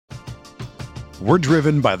We're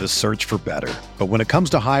driven by the search for better. But when it comes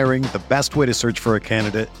to hiring, the best way to search for a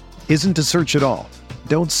candidate isn't to search at all.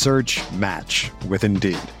 Don't search, match with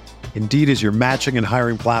Indeed. Indeed is your matching and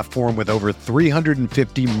hiring platform with over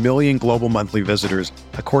 350 million global monthly visitors,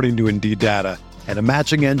 according to Indeed data, and a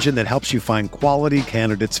matching engine that helps you find quality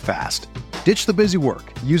candidates fast. Ditch the busy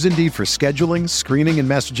work. Use Indeed for scheduling, screening, and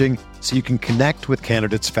messaging so you can connect with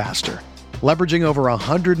candidates faster. Leveraging over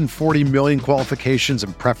 140 million qualifications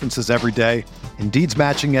and preferences every day, Indeed's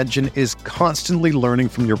matching engine is constantly learning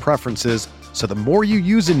from your preferences, so the more you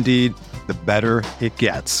use Indeed, the better it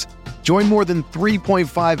gets. Join more than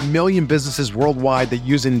 3.5 million businesses worldwide that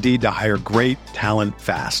use Indeed to hire great talent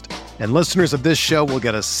fast. And listeners of this show will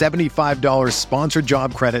get a $75 sponsored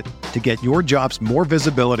job credit to get your jobs more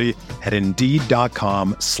visibility at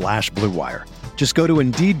Indeed.com/Blue Wire. Just go to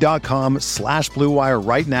Indeed.com/Blue Wire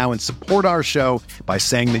right now and support our show by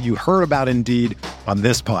saying that you heard about Indeed on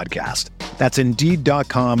this podcast. That's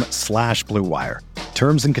Indeed.com/Blue Wire.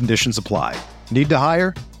 Terms and conditions apply. Need to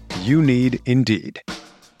hire? You need Indeed.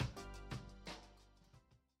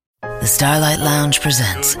 The Starlight Lounge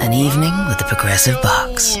presents An Evening with the Progressive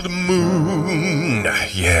Box. Old moon,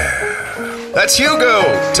 yeah. That's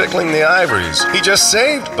Hugo, tickling the ivories. He just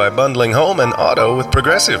saved by bundling home and auto with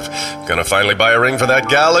Progressive. Gonna finally buy a ring for that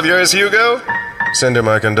gal of yours, Hugo? Send her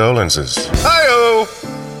my condolences. Hi-oh!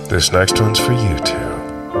 This next one's for you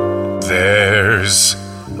two. There's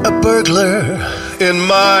a burglar in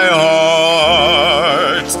my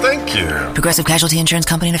heart. Thank you. Progressive Casualty Insurance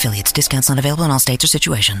Company and Affiliates. Discounts not available in all states or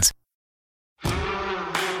situations.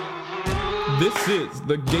 This is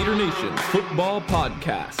the Gator Nation Football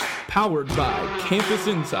Podcast, powered by Campus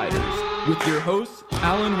Insiders, with your hosts,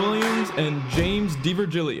 Alan Williams and James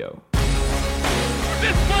DiVirgilio.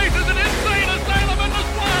 This place is an insane asylum in the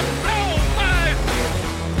swamp! No, five!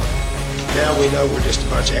 Now we know we're just a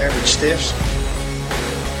bunch of average stiffs.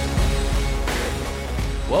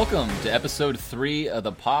 Welcome to episode 3 of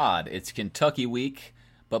the pod. It's Kentucky week,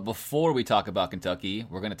 but before we talk about Kentucky,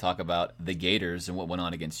 we're going to talk about the Gators and what went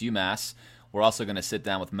on against UMass. We're also going to sit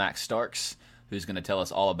down with Max Starks, who's going to tell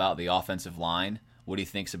us all about the offensive line, what he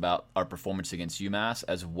thinks about our performance against UMass,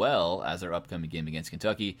 as well as our upcoming game against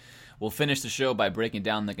Kentucky. We'll finish the show by breaking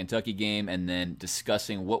down the Kentucky game and then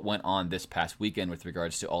discussing what went on this past weekend with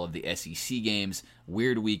regards to all of the SEC games.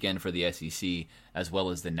 Weird weekend for the SEC, as well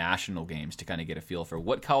as the national games, to kind of get a feel for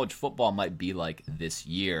what college football might be like this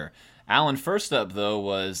year. Alan, first up, though,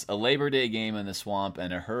 was a Labor Day game in the swamp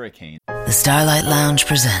and a hurricane. The Starlight Lounge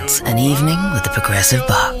presents An Evening with the Progressive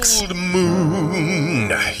Box. Old moon,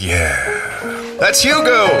 yeah. That's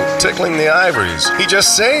Hugo, tickling the ivories. He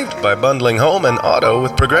just saved by bundling home and auto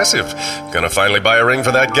with Progressive. Gonna finally buy a ring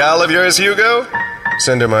for that gal of yours, Hugo?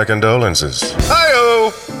 Send her my condolences.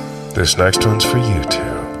 Hi-oh! This next one's for you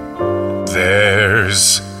two.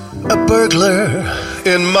 There's a burglar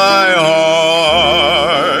in my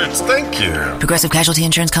heart. Thank you. Progressive Casualty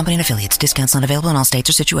Insurance Company and Affiliates. Discounts not available in all states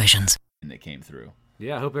or situations. That came through.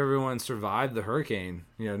 Yeah, I hope everyone survived the hurricane.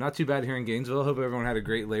 Not too bad here in Gainesville. Hope everyone had a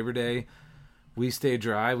great Labor Day. We stayed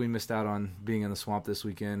dry. We missed out on being in the swamp this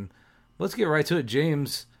weekend. Let's get right to it.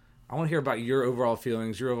 James, I want to hear about your overall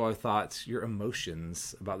feelings, your overall thoughts, your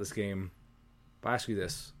emotions about this game. I'll ask you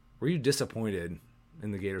this. Were you disappointed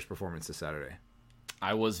in the Gators' performance this Saturday?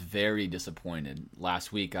 I was very disappointed.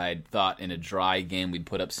 Last week, I had thought in a dry game we'd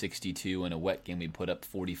put up 62, in a wet game we'd put up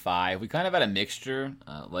 45. We kind of had a mixture.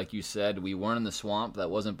 Like you said, we weren't in the swamp. That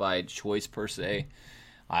wasn't by choice per se.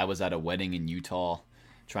 I was at a wedding in Utah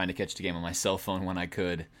trying to catch the game on my cell phone when I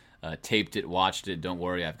could. Taped it, watched it. Don't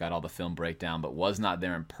worry, I've got all the film breakdown, but was not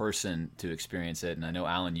there in person to experience it. And I know,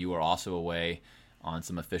 Alan, you were also away on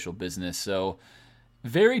some official business. So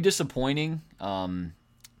very disappointing.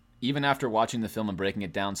 Even after watching the film and breaking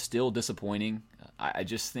it down, still disappointing. I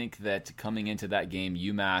just think that coming into that game,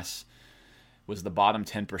 UMass was the bottom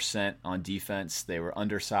 10% on defense. They were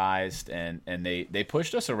undersized, and they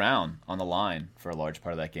pushed us around on the line for a large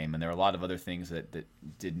part of that game. And there were a lot of other things that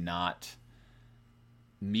did not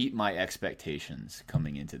meet my expectations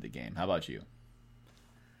coming into the game. How about you?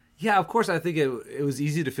 Yeah, of course, I think it was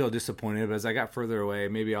easy to feel disappointed, but as I got further away,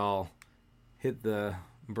 maybe I'll hit the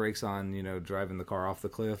brakes on, driving the car off the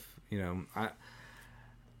cliff.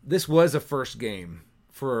 This was a first game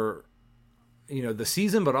for, the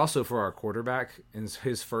season, but also for our quarterback in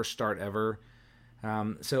his first start ever.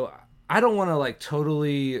 So I don't want to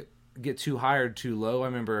totally get too high or too low. I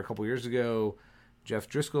remember a couple years ago, Jeff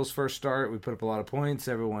Driscoll's first start, we put up a lot of points.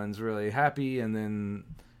 Everyone's really happy. And then,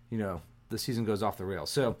 the season goes off the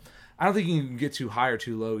rails. So I don't think you can get too high or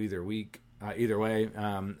too low either way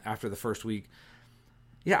after the first week.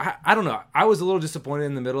 Yeah, I don't know. I was a little disappointed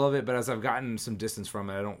in the middle of it, but as I've gotten some distance from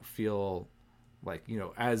it, I don't feel like,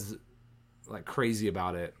 as like crazy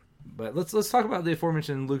about it. But let's talk about the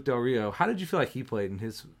aforementioned Luke Del Rio. How did you feel like he played in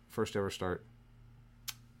his first ever start?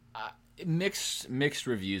 Mixed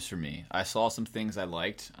reviews for me. I saw some things I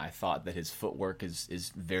liked. I thought that his footwork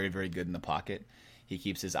is very, very good in the pocket. He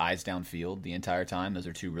keeps his eyes downfield the entire time. Those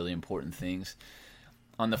are two really important things.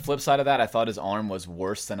 On the flip side of that, I thought his arm was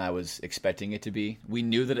worse than I was expecting it to be. We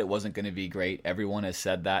knew that it wasn't going to be great. Everyone has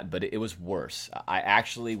said that, but it was worse. I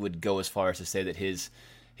actually would go as far as to say that his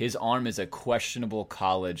arm is a questionable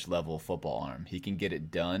college-level football arm. He can get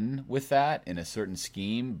it done with that in a certain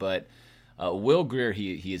scheme, but Will Grier,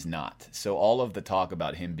 he is not. So all of the talk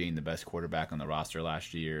about him being the best quarterback on the roster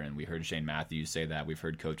last year, and we heard Shane Matthews say that, we've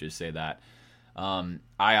heard coaches say that,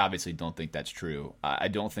 I obviously don't think that's true. I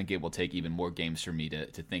don't think it will take even more games for me to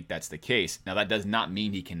think that's the case. Now, that does not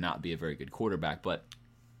mean he cannot be a very good quarterback, but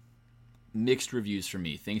mixed reviews for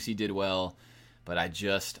me. Thinks he did well, but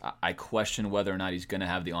I question whether or not he's going to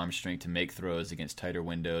have the arm strength to make throws against tighter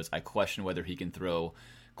windows. I question whether he can throw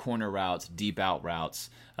corner routes, deep out routes,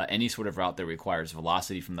 any sort of route that requires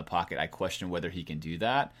velocity from the pocket. I question whether he can do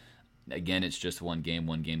that. Again, it's just one game.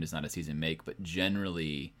 One game does not a season make, but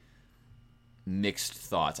generally mixed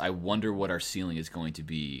thoughts. I wonder what our ceiling is going to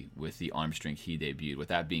be with the arm strength he debuted. With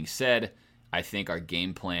that being said, I think our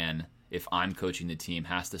game plan, if I'm coaching the team,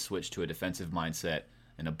 has to switch to a defensive mindset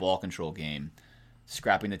and a ball control game,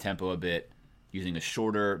 scrapping the tempo a bit, using a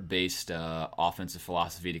shorter-based offensive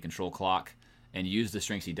philosophy to control clock, and use the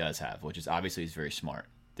strengths he does have, which is obviously he's very smart.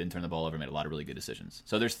 Didn't turn the ball over, made a lot of really good decisions.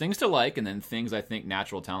 So there's things to like, and then things I think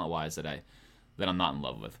natural talent-wise that I'm not in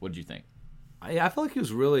love with. What did you think? I feel like he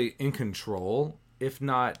was really in control, if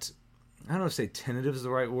not, I don't know if say tentative is the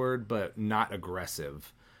right word, but not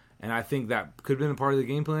aggressive. And I think that could have been a part of the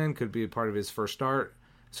game plan, could be a part of his first start.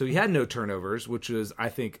 So he had no turnovers, which was, I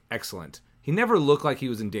think, excellent. He never looked like he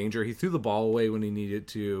was in danger. He threw the ball away when he needed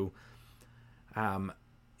to.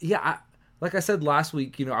 Like I said last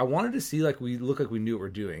week, I wanted to see like we look like we knew what we're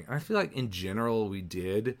doing. And I feel like in general we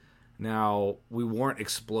did. Now, we weren't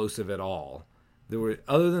explosive at all. There were,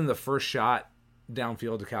 other than the first shot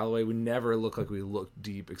downfield to Callaway, we never looked like we looked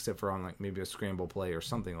deep except for on like maybe a scramble play or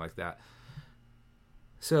something like that.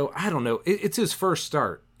 So I don't know. It's his first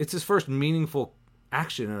start. It's his first meaningful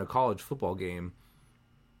action in a college football game.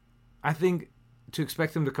 I think to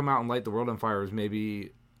expect him to come out and light the world on fire is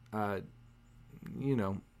maybe,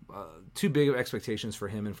 too big of expectations for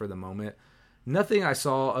him and for the moment. Nothing I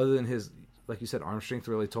saw other than his, like you said, arm strength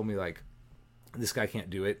really told me like, this guy can't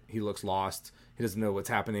do it. He looks lost. He doesn't know what's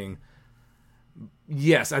happening.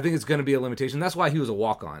 Yes, I think it's going to be a limitation. That's why he was a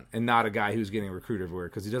walk-on and not a guy who's getting recruited everywhere,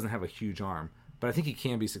 because he doesn't have a huge arm. But I think he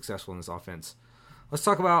can be successful in this offense. Let's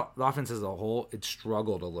talk about the offense as a whole. It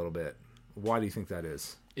struggled a little bit. Why do you think that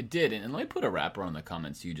is? It did, and let me put a wrapper on the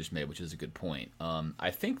comments you just made, which is a good point.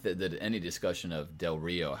 I think that any discussion of Del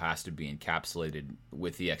Rio has to be encapsulated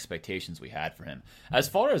with the expectations we had for him. As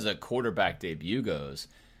far as a quarterback debut goes,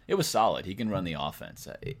 it was solid. He can run the offense.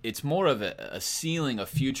 It's more of a ceiling, a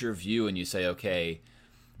future view, and you say, okay,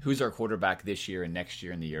 who's our quarterback this year and next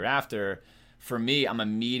year and the year after? For me, I'm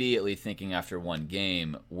immediately thinking after one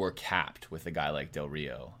game, we're capped with a guy like Del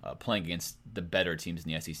Rio. Playing against the better teams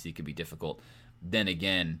in the SEC could be difficult. Then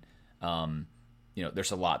again,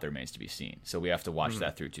 there's a lot that remains to be seen. So we have to watch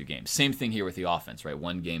that through 2 games. Same thing here with the offense, right?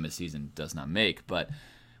 1 game a season does not make. But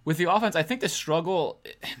with the offense, I think the struggle,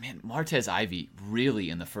 Martez Ivey really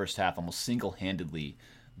in the first half almost single-handedly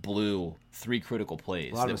blew 3 critical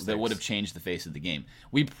plays that would have changed the face of the game.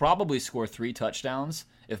 We probably score 3 touchdowns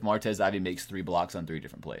if Martez Ivey makes 3 blocks on 3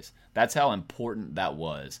 different plays. That's how important that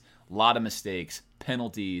was. A lot of mistakes,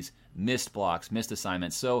 penalties, missed blocks, missed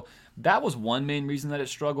assignments. So that was one main reason that it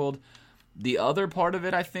struggled. The other part of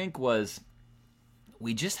it, I think, was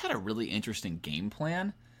we just had a really interesting game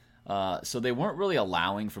plan. So they weren't really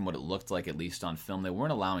allowing, from what it looked like, at least on film, they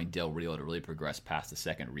weren't allowing Del Rio to really progress past the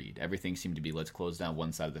second read. Everything seemed to be, let's close down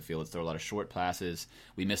one side of the field. Let's throw a lot of short passes.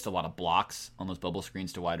 We missed a lot of blocks on those bubble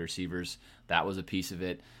screens to wide receivers. That was a piece of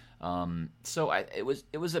it. It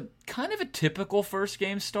was a kind of a typical first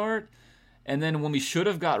game start. And then when we should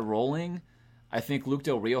have got rolling, I think Luke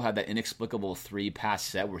Del Rio had that inexplicable 3-pass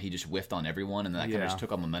set where he just whiffed on everyone, and that kind of just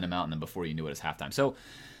took all momentum out, and then before you knew it, it was halftime. So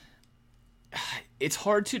it's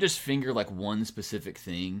hard to just finger like one specific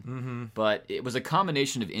thing, but it was a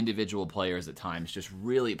combination of individual players at times just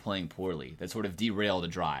really playing poorly that sort of derailed a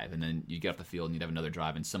drive, and then you get off the field and you'd have another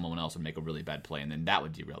drive and someone else would make a really bad play, and then that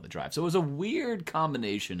would derail the drive. So it was a weird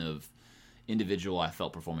combination of individual, I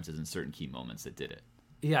felt, performances in certain key moments that did it.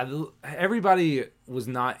 Yeah, everybody was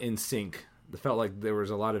not in sync It felt like there was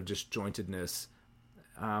a lot of disjointedness.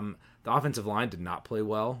 The offensive line did not play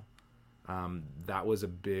well. That was a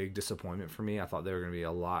big disappointment for me. I thought they were going to be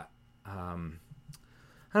a lot, I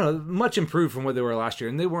don't know, much improved from what they were last year.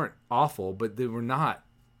 And they weren't awful, but they were not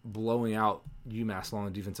blowing out UMass along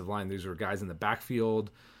the defensive line. These were guys in the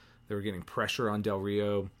backfield. They were getting pressure on Del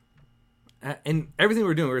Rio. And everything we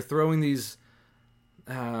were doing, we were throwing these,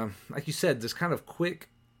 like you said, this kind of quick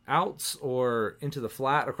outs or into the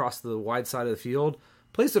flat across the wide side of the field.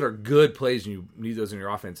 Plays that are good plays, and you need those in your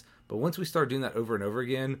offense. But once we started doing that over and over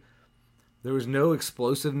again, there was no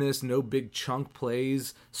explosiveness, no big chunk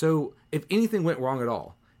plays. So if anything went wrong at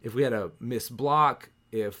all, if we had a missed block,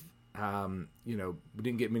 if we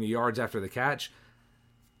didn't get many yards after the catch,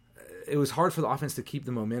 it was hard for the offense to keep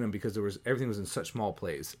the momentum because everything was in such small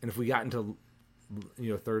plays. And if we got into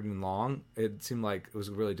third and long, it seemed like it was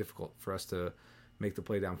really difficult for us to make the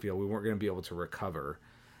play downfield. We weren't going to be able to recover.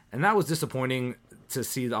 And that was disappointing to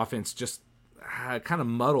see the offense just kind of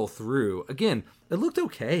muddle through. Again, it looked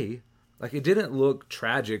okay. Like, it didn't look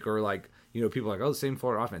tragic or like, people are like, oh, the same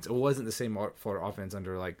Florida offense. It wasn't the same Florida offense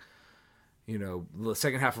under the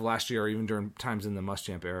second half of last year or even during times in the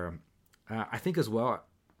Muschamp era. I think as well,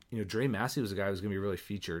 Dre Massey was a guy who was going to be really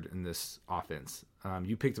featured in this offense.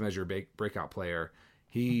 You picked him as your breakout player.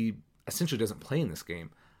 He essentially doesn't play in this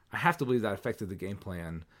game. I have to believe that affected the game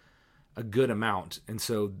plan a good amount. And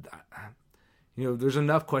so, there's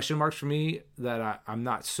enough question marks for me that I'm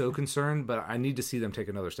not so concerned, but I need to see them take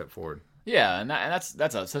another step forward. Yeah, and that's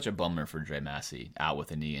such a bummer for Dre Massey, out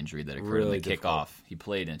with a knee injury that occurred in the kickoff. He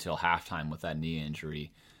played until halftime with that knee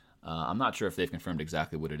injury. I'm not sure if they've confirmed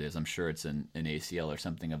exactly what it is. I'm sure it's an ACL or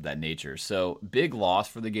something of that nature. So, big loss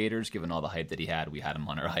for the Gators, given all the hype that he had. We had him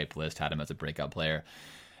on our hype list, had him as a breakout player.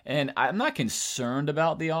 And I'm not concerned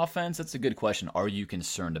about the offense. That's a good question. Are you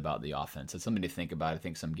concerned about the offense? It's something to think about. I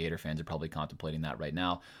think some Gator fans are probably contemplating that right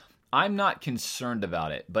now. I'm not concerned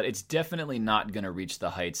about it, but it's definitely not going to reach the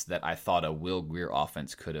heights that I thought a Will Grier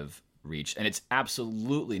offense could have reached. And it's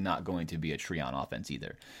absolutely not going to be a Treon offense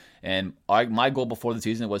either. And my goal before the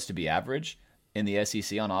season was to be average in the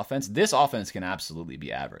SEC on offense. This offense can absolutely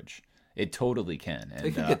be average. It totally can. And,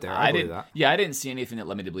 it can get there. I believe that. Yeah, I didn't see anything that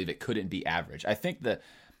led me to believe it couldn't be average. I think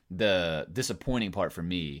the disappointing part for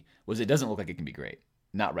me was it doesn't look like it can be great.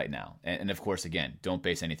 Not right now. And of course, again, don't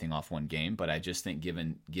base anything off one game, but I just think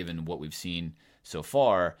given what we've seen so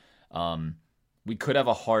far, we could have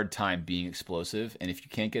a hard time being explosive. And if you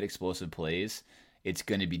can't get explosive plays, it's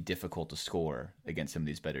going to be difficult to score against some of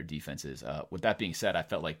these better defenses. With that being said, I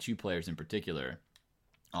felt like two players in particular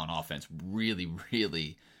on offense really,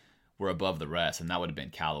 really were above the rest, and that would have been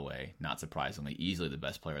Callaway, not surprisingly, easily the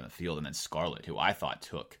best player in the field, and then Scarlett, who I thought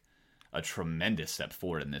took a tremendous step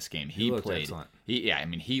forward in this game. He played excellent.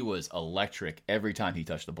 He was electric every time he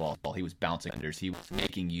touched the ball. He was bouncing unders. He was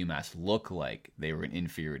making UMass look like they were an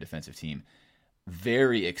inferior defensive team.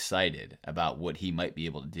 Very excited about what he might be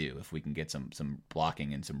able to do if we can get some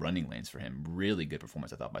blocking and some running lanes for him. Really good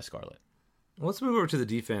performance, I thought, by Scarlett. Well, let's move over to the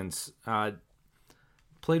defense.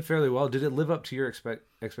 Played fairly well. Did it live up to your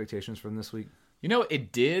expectations from this week?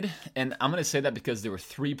 It did, and I'm going to say that because there were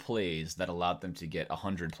 3 plays that allowed them to get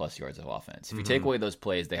 100-plus yards of offense. If you take away those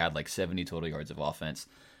plays, they had like 70 total yards of offense.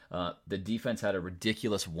 The defense had a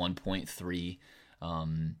ridiculous 1.3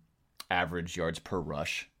 average yards per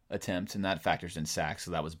rush attempt, and that factors in sacks,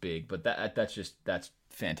 so that was big. But that's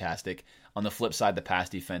fantastic. On the flip side, the pass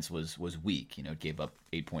defense was weak. It gave up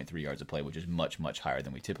 8.3 yards of play, which is much, much higher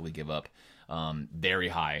than we typically give up. Very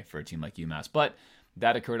high for a team like UMass. But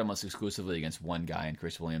that occurred almost exclusively against one guy in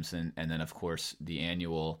Chris Williamson, and then, of course, the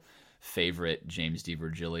annual favorite James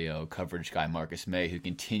DiVirgilio coverage guy Marcus May, who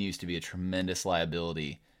continues to be a tremendous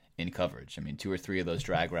liability in coverage. 2 or 3 of those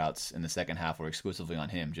drag routes in the second half were exclusively on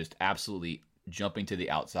him, just absolutely jumping to the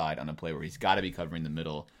outside on a play where he's got to be covering the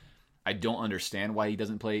middle. I don't understand why he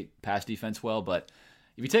doesn't play pass defense well, but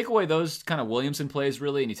if you take away those kind of Williamson plays,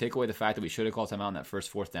 really, and you take away the fact that we should have called timeout on that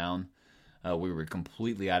first 4th down, we were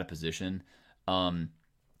completely out of position.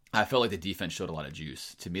 I felt like the defense showed a lot of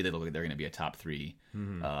juice. To me, they look like they're going to be a top 3,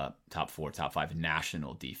 top 4, top 5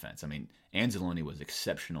 national defense. Anzalone was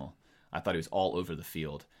exceptional. I thought he was all over the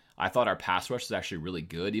field. I thought our pass rush was actually really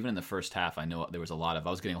good. Even in the first half, I know there was I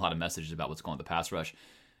was getting a lot of messages about what's going on with the pass rush.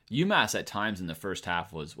 UMass at times in the first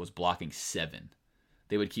half was blocking 7.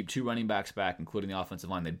 They would keep 2 running backs back, including the offensive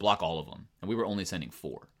line. They'd block all of them, and we were only sending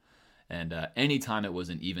 4. And anytime it was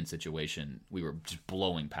an even situation, we were just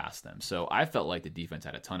blowing past them. So I felt like the defense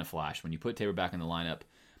had a ton of flash. When you put Tabor back in the lineup,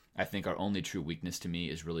 I think our only true weakness to me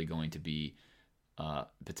is really going to be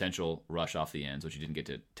potential rush off the ends, which you didn't get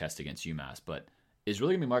to test against UMass. But is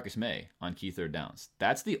really going to be Marcus May on key third downs.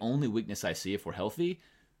 That's the only weakness I see if we're healthy.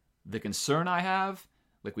 The concern I have,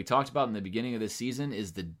 like we talked about in the beginning of this season,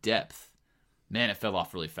 is the depth. Man, it fell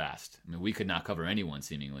off really fast. I mean, we could not cover anyone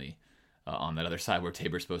seemingly on that other side where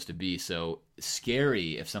Tabor's supposed to be. So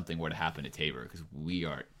scary if something were to happen to Tabor because we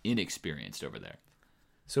are inexperienced over there.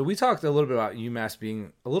 So we talked a little bit about UMass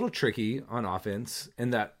being a little tricky on offense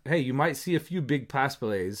and that, hey, you might see a few big pass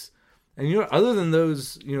plays. And, you know, other than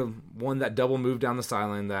those, you know, one that double move down the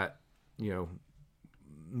sideline that, you know,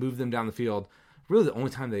 moved them down the field, really the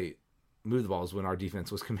only time they moved the ball was when our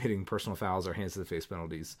defense was committing personal fouls or hands to the face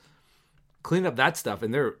penalties. Clean up that stuff,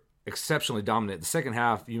 and they're exceptionally dominant. The second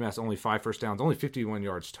half, UMass only 5 first downs, only 51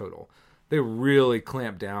 yards total. They really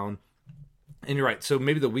clamped down. And you're right. So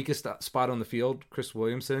maybe the weakest spot on the field, Chris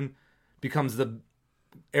Williamson, becomes the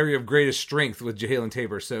area of greatest strength with Jalen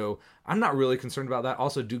Tabor. So I'm not really concerned about that.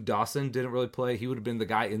 Also, Duke Dawson didn't really play. He would have been the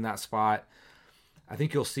guy in that spot. I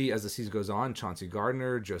think you'll see as the season goes on, Chauncey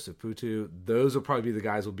Gardner, Joseph Putu, those will probably be the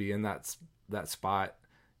guys who will be in that spot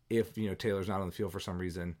if, you know, Taylor's not on the field for some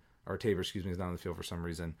reason, or Tabor, is not on the field for some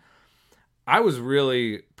reason. I was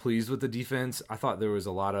really pleased with the defense. I thought there was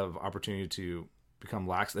a lot of opportunity to become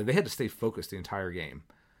lax. They had to stay focused the entire game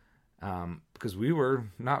because we were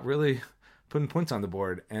not really putting points on the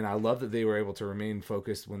board. And I love that they were able to remain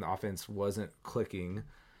focused when the offense wasn't clicking.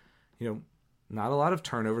 You know, not a lot of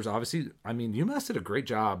turnovers. Obviously, I mean, UMass did a great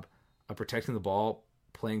job of protecting the ball,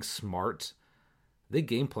 playing smart. They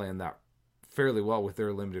game planned that fairly well with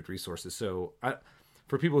their limited resources. So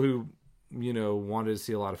for people who, you know, wanted to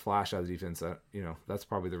see a lot of flash out of the defense, you know, that's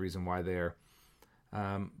probably the reason why they're.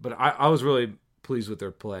 But I was really pleased with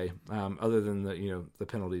their play, other than the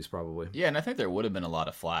penalties probably. Yeah, and I think there would have been a lot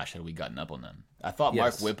of flash had we gotten up on them. I thought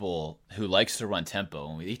Mark Whipple, who likes to run tempo,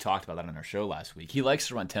 and he talked about that on our show last week, he likes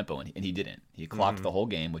to run tempo, and he didn't. He clocked the whole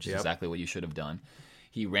game, which is exactly what you should have done.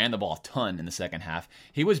 He ran the ball a ton in the second half.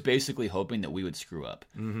 He was basically hoping that we would screw up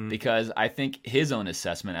because I think his own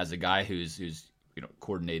assessment as a guy who's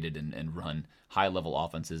coordinated and run high-level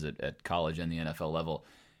offenses at college and the NFL level,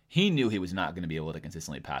 he knew he was not going to be able to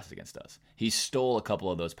consistently pass against us. He stole a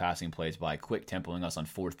couple of those passing plays by quick tempoing us on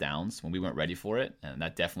fourth downs when we weren't ready for it, and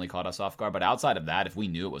that definitely caught us off guard. But outside of that, if we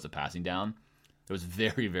knew it was a passing down, there was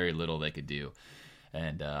very, very little they could do.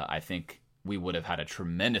 And I think we would have had a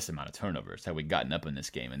tremendous amount of turnovers had we gotten up in this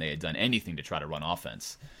game and they had done anything to try to run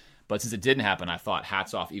offense. But since it didn't happen, I thought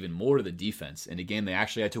hats off even more to the defense in a game they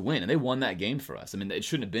actually had to win. And they won that game for us. I mean, it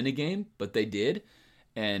shouldn't have been a game, but they did.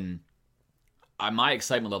 And my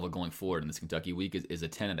excitement level going forward in this Kentucky week is a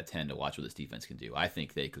 10 out of 10 to watch what this defense can do. I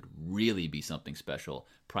think they could really be something special,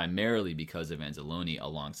 primarily because of Anzalone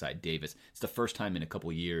alongside Davis. It's the first time in a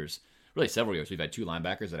couple years, really several years, we've had two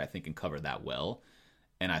linebackers that I think can cover that well.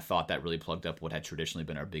 And I thought that really plugged up what had traditionally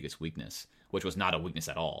been our biggest weakness, which was not a weakness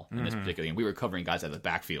at all in this particular game. We were covering guys out of the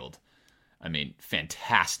backfield, I mean,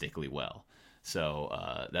 fantastically well.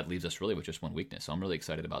 So that leaves us really with just one weakness. So I'm really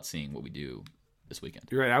excited about seeing what we do this weekend.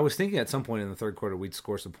 You're right. I was thinking at some point in the third quarter we'd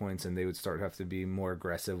score some points and they would have to be more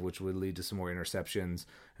aggressive, which would lead to some more interceptions.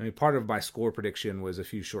 I mean, part of my score prediction was a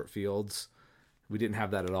few short fields. We didn't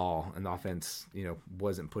have that at all, and the offense,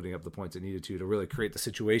 wasn't putting up the points it needed to really create the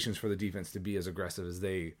situations for the defense to be as aggressive as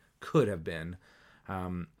they could have been. I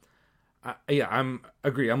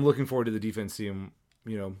agree. I'm looking forward to the defense seeing,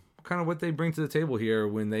 kind of what they bring to the table here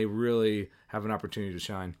when they really have an opportunity to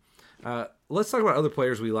shine. Let's talk about other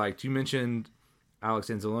players we liked. You mentioned Alex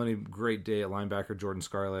Anzalone, great day at linebacker. Jordan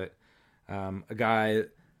Scarlett, a guy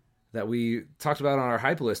that we talked about on our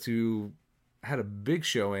hype list who had a big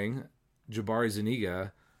showing. Jabari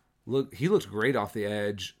Zuniga, he looked great off the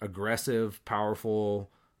edge, aggressive, powerful,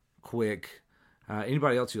 quick.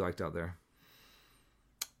 Anybody else you liked out there?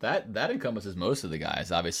 That encompasses most of the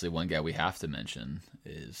guys. Obviously, one guy we have to mention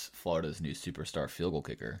is Florida's new superstar field goal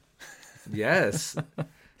kicker. Yes,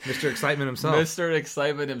 Mr. Excitement himself. Mr.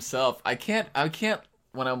 Excitement himself. I can't.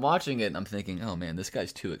 When I'm watching it, I'm thinking, oh man, this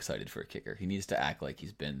guy's too excited for a kicker. He needs to act like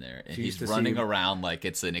he's been there, and he's running around like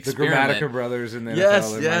it's an experiment. The Gramatica brothers in there.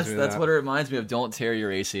 Yes, that's what it reminds me of. Don't tear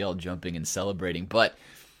your ACL jumping and celebrating. But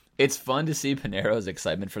it's fun to see Pinero's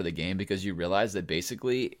excitement for the game because you realize that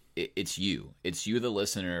basically it's you. It's you, the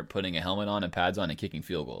listener, putting a helmet on and pads on and kicking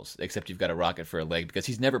field goals, except you've got a rocket for a leg because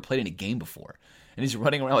he's never played in a game before. And he's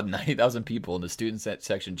running around with 90,000 people in the student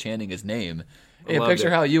section chanting his name. Hey, picture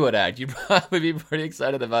how you would act. You'd probably be pretty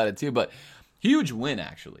excited about it too. But huge win,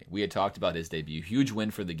 actually. We had talked about his debut. Huge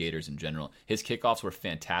win for the Gators in general. His kickoffs were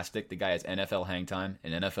fantastic. The guy has NFL hang time,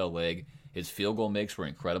 an NFL leg. His field goal makes were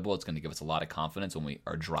incredible. It's going to give us a lot of confidence when we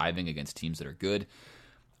are driving against teams that are good.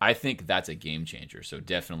 I think that's a game changer. So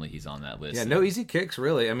definitely he's on that list. Yeah, no easy kicks,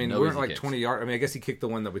 really. I mean, No we're easy like kicks. 20 yards. I mean, I guess he kicked the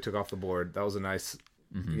one that we took off the board. That was a nice,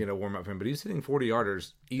 warm up for him. But he's hitting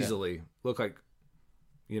 40-yarders easily. Yeah. Look like,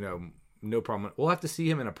 no problem. We'll have to see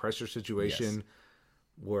him in a pressure situation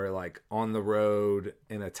where, like, on the road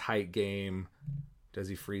in a tight game, does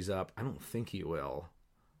he freeze up? I don't think he will.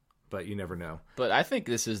 But you never know. But I think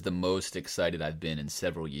this is the most excited I've been in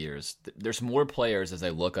several years. There's more players as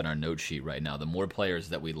I look on our note sheet right now, the more players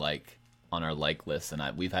that we like on our like list than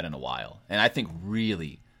we've had in a while. And I think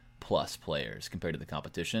really plus players compared to the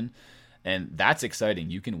competition. And that's exciting.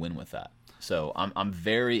 You can win with that. So I'm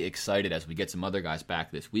very excited as we get some other guys back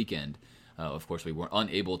this weekend. Of course, we were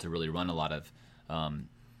unable to really run a lot of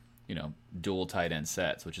dual tight end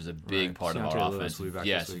sets, which is a big part of our offense.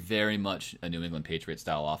 Yes, very much a New England Patriots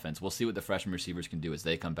style offense. We'll see what the freshman receivers can do as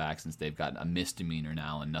they come back, since they've got a misdemeanor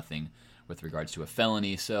now and nothing with regards to a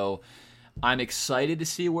felony. So I'm excited to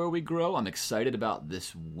see where we grow. I'm excited about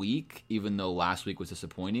this week, even though last week was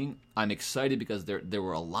disappointing. I'm excited because there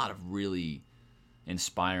were a lot of really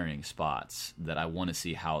inspiring spots that I want to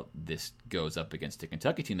see how this goes up against a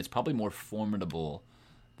Kentucky team that's probably more formidable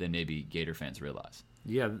than maybe Gator fans realize.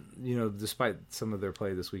 Yeah, despite some of their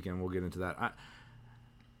play this weekend, we'll get into that.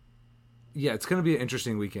 It's going to be an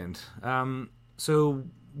interesting weekend. So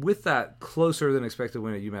with that closer than expected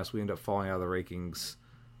win at UMass, we end up falling out of the rankings,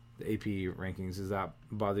 the AP rankings. Does that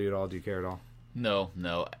bother you at all? Do you care at all? No.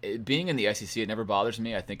 Being in the SEC, it never bothers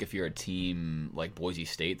me. I think if you're a team like Boise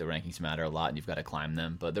State, the rankings matter a lot, and you've got to climb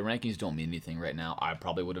them. But the rankings don't mean anything right now. I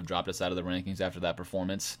probably would have dropped us out of the rankings after that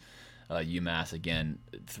performance. UMass, again,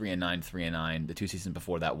 3-9. The 2 seasons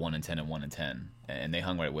before that, 1-10 and 1-10, and they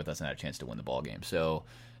hung right with us and had a chance to win the ball game. So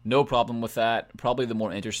no problem with that. Probably the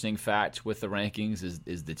more interesting fact with the rankings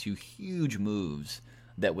is the 2 huge moves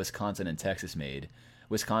that Wisconsin and Texas made.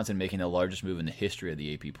 Wisconsin making the largest move in the history of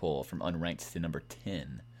the AP poll from unranked to number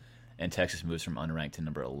 10, and Texas moves from unranked to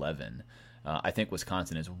number 11. I think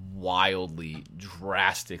Wisconsin is wildly,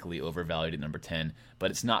 drastically overvalued at number 10,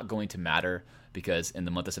 but it's not going to matter because in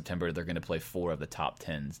the month of September they're going to play 4 of the top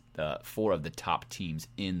teams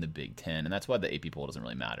in the Big Ten, and that's why the AP poll doesn't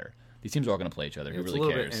really matter. These teams are all going to play each other. Who really cares? It's a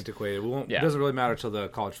little bit antiquated. It doesn't really matter till the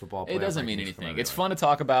college football playoff. It doesn't mean anything. It's fun to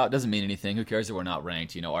talk about. It doesn't mean anything. Who cares that we're not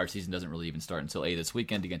ranked? Our season doesn't really even start until this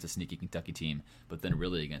weekend against a sneaky Kentucky team, but then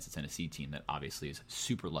really against a Tennessee team that obviously is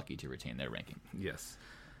super lucky to retain their ranking. Yes.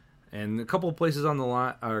 And a couple of places on the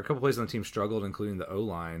line, or a couple of places on the team struggled, including the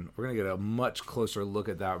O-line. We're going to get a much closer look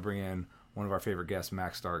at that. Bring in one of our favorite guests,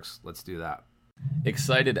 Max Starks. Let's do that.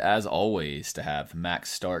 Excited, as always, to have Max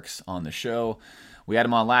Starks on the show. We had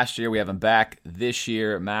him on last year. We have him back this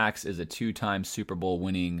year. Max is a 2-time Super Bowl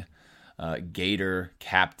winning Gator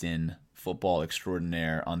captain, football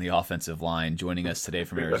extraordinaire on the offensive line, joining us today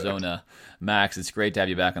from Arizona. Max, it's great to have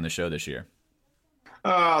you back on the show this year.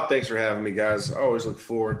 Thanks for having me, guys. I always look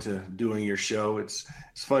forward to doing your show. It's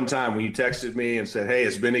a fun time. When you texted me and said, hey,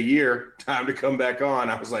 it's been a year, time to come back on,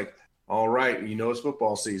 I was like, all right, it's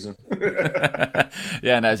football season.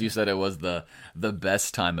 Yeah, and as you said, it was the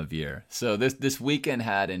best time of year. So this weekend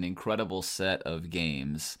had an incredible set of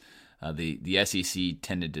games. The SEC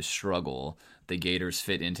tended to struggle. The Gators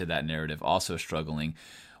fit into that narrative, also struggling.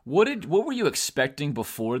 What were you expecting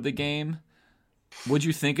before the game? What'd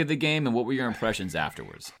you think of the game, and what were your impressions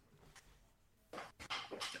afterwards?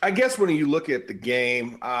 I guess when you look at the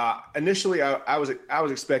game, initially I was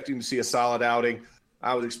expecting to see a solid outing.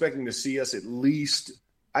 I was expecting to see us at least,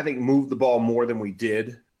 I think, move the ball more than we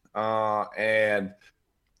did. And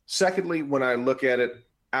secondly, when I look at it,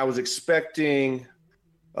 I was expecting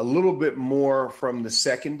a little bit more from the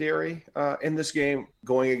secondary in this game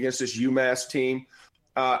going against this UMass team.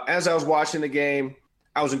 As I was watching the game,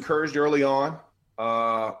 I was encouraged early on,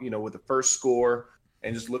 with the first score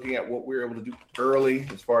and just looking at what we were able to do early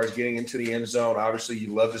as far as getting into the end zone. Obviously,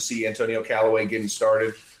 you love to see Antonio Callaway getting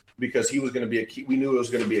started because he was going to be a key. We knew it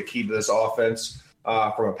was going to be a key to this offense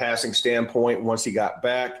from a passing standpoint. Once he got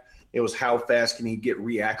back, it was how fast can he get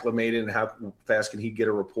reacclimated and how fast can he get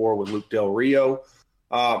a rapport with Luke Del Rio.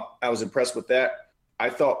 I was impressed with that.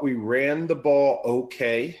 I thought we ran the ball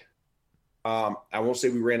okay. I won't say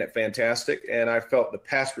we ran it fantastic, and I felt the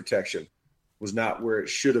pass protection was not where it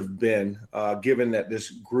should have been, given that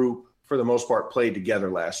this group, for the most part, played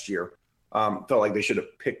together last year. Felt like they should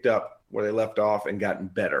have picked up where they left off and gotten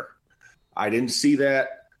better. I didn't see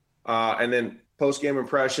that. And then post-game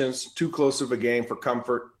impressions, too close of a game for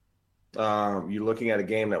comfort. You're looking at a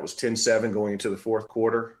game that was 10-7 going into the fourth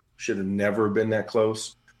quarter. Should have never been that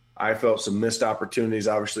close. I felt some missed opportunities.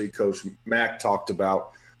 Obviously, Coach Mack talked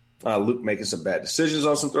about Luke making some bad decisions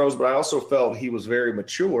on some throws, but I also felt he was very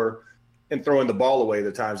mature and throwing the ball away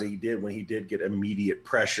the times that he did when he did get immediate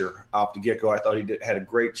pressure off the get-go. I thought he had a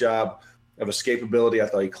great job of escapability. I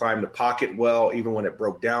thought he climbed the pocket well, even when it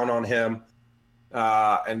broke down on him.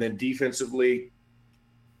 And then defensively,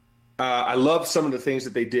 I love some of the things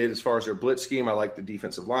that they did as far as their blitz scheme. I like the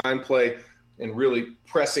defensive line play and really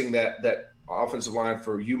pressing that offensive line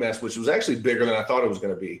for UMass, which was actually bigger than I thought it was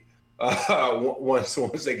going to be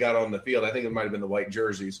once they got on the field. I think it might have been the white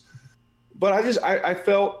jerseys. But I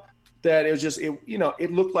felt that it was just,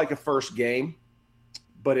 it looked like a first game,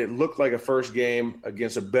 but it looked like a first game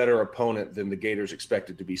against a better opponent than the Gators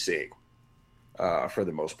expected to be seeing for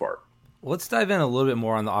the most part. Let's dive in a little bit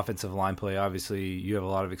more on the offensive line play. Obviously, you have a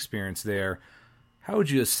lot of experience there. How would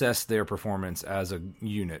you assess their performance as a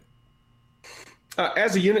unit?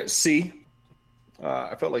 As a unit, C.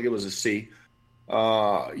 I felt like it was a C.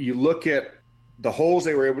 You look at the holes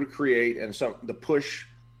they were able to create and the push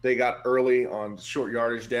they got early on short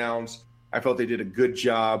yardage downs. I felt they did a good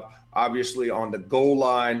job. Obviously, on the goal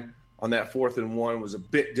line on that 4th and 1 was a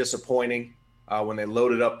bit disappointing when they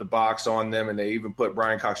loaded up the box on them, and they even put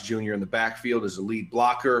Brian Cox Jr. in the backfield as a lead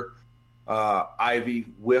blocker. Ivy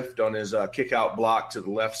whiffed on his kick-out block to the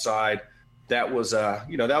left side. That was, that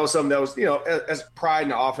was something that was, as pride in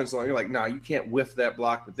the offense line, you're like, nah, you can't whiff that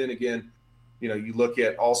block. But then again, you look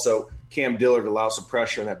at also Cam Dillard allowed some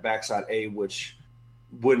pressure on that backside A, which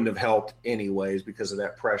wouldn't have helped anyways because of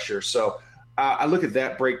that pressure. So I look at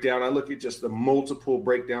that breakdown. I look at just the multiple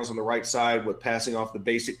breakdowns on the right side with passing off the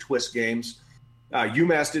basic twist games.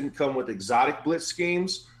 UMass didn't come with exotic blitz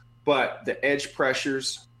schemes, but the edge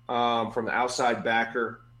pressures from the outside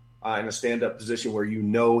backer in a stand-up position where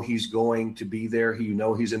he's going to be there.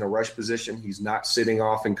 He's in a rush position. He's not sitting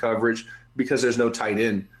off in coverage because there's no tight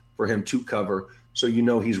end for him to cover. So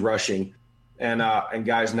he's rushing. And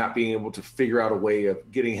guys not being able to figure out a way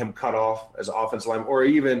of getting him cut off as an offensive lineman, or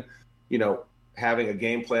even, having a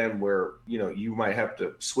game plan where, you might have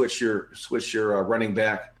to switch your running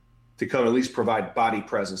back to come at least provide body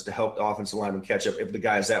presence to help the offensive lineman catch up if the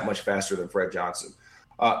guy is that much faster than Fred Johnson.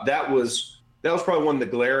 That was probably one of the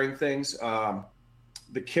glaring things.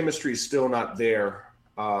 The chemistry is still not there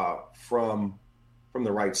from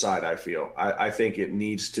the right side, I feel. I think it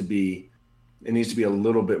needs to be a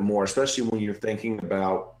little bit more, especially when you're thinking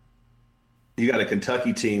about you got a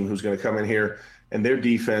Kentucky team who's going to come in here and their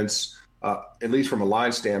defense, at least from a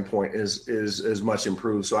line standpoint, is much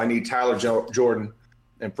improved. So I need Tyler Jordan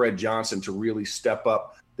and Fred Johnson to really step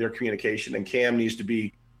up their communication, and Cam needs to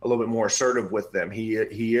be a little bit more assertive with them. He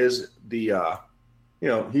is the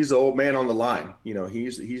he's the old man on the line.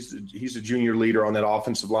 He's the junior leader on that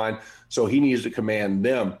offensive line, so he needs to command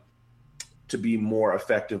them to be more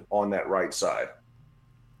effective on that right side.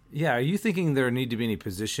 Yeah, are you thinking there need to be any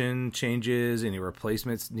position changes, any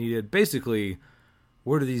replacements needed? Basically,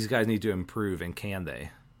 where do these guys need to improve, and can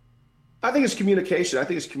they? I think it's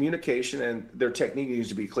communication. And their technique needs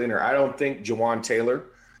to be cleaner. I don't think Jawan Taylor,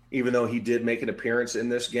 even though he did make an appearance in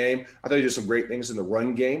this game, I thought he did some great things in the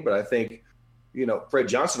run game, but I think, Fred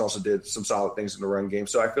Johnson also did some solid things in the run game.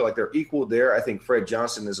 So I feel like they're equal there. I think Fred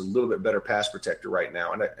Johnson is a little bit better pass protector right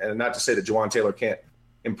now. And not to say that Jawan Taylor can't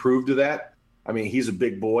improve to that. I mean, he's a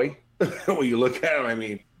big boy when you look at him. I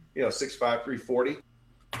mean, 6'5", 340.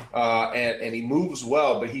 And he moves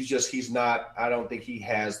well, but he's not, I don't think he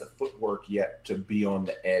has the footwork yet to be on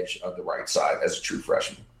the edge of the right side as a true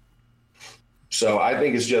freshman. So I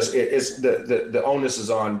think it's the onus is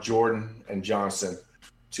on Jordan and Johnson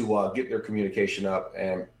to get their communication up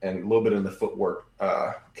and a little bit in the footwork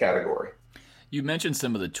category. You mentioned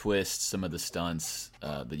some of the twists, some of the stunts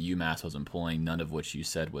that UMass was employing, none of which you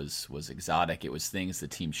said was exotic. It was things the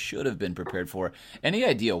team should have been prepared for. Any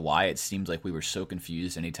idea why it seems like we were so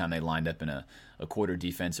confused anytime they lined up in a quarter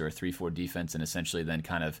defense or a 3-4 defense and essentially then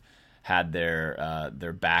kind of had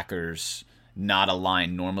their backers not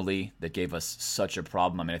aligned normally that gave us such a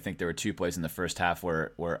problem? I mean, I think there were 2 plays in the first half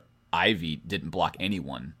where Ivy didn't block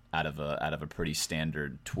anyone out of a pretty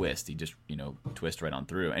standard twist. He just twist right on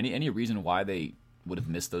through. Any reason why they would have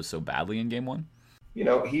missed those so badly in game one?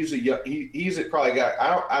 He's a probably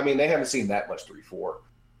guy. They haven't seen that much 3-4,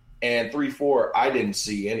 and 3-4 I didn't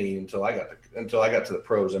see any until I got to the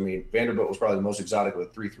pros. I mean, Vanderbilt was probably the most exotic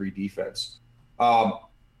with 3-3 defense,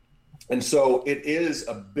 and so it is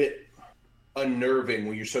a bit unnerving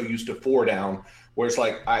when you're so used to 4 down, where it's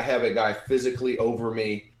like I have a guy physically over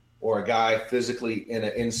me, or a guy physically in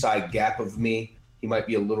an inside gap of me. He might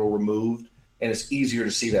be a little removed, and it's easier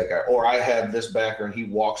to see that guy. Or I have this backer, and he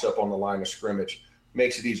walks up on the line of scrimmage.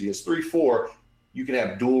 Makes it easy. It's 3-4. You can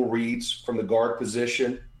have dual reads from the guard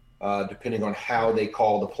position, depending on how they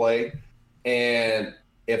call the play. And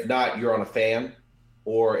if not, you're on a fan.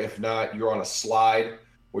 or if not, you're on a slide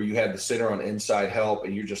where you have the center on inside help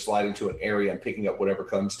and you're just sliding to an area and picking up whatever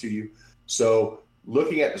comes to you. So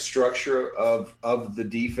looking at the structure of the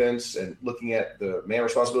defense and looking at the man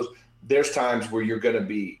responsibilities, there's times where you're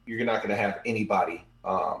not going to have anybody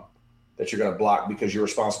that you're going to block because you're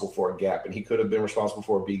responsible for a gap. And he could have been responsible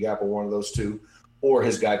for a B gap or one of those two, or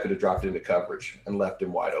his guy could have dropped into coverage and left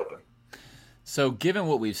him wide open. So given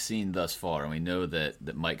what we've seen thus far, and we know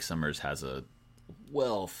that Mike Summers has a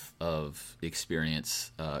wealth of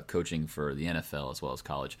experience coaching for the NFL as well as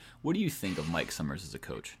college, what do you think of Mike Summers as a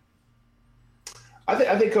coach?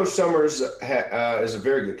 I think Coach Summers is a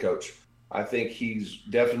very good coach. I think he's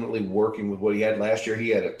definitely working with what he had last year. He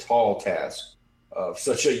had a tall task of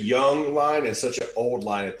such a young line and such an old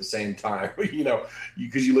line at the same time.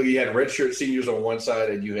 Because you had redshirt seniors on one side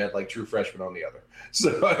and you had like true freshmen on the other,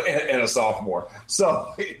 so and a sophomore.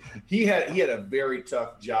 So he had a very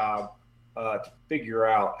tough job to figure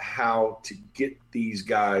out how to get these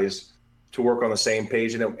guys to work on the same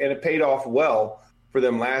page, and it paid off well for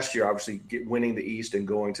them last year, obviously winning the East and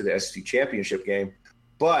going to the SEC championship game.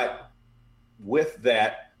 But with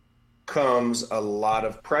that comes a lot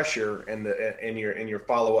of pressure in your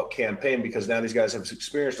follow-up campaign, because now these guys have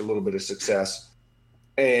experienced a little bit of success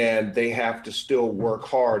and they have to still work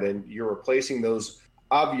hard, and you're replacing those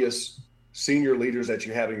obvious senior leaders that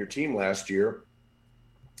you had on your team last year,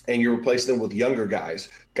 and you're replacing them with younger guys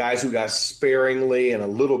who got sparingly and a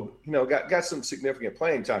little, got some significant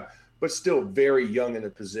playing time, but still very young in the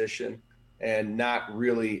position and not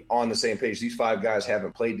really on the same page. These 5 guys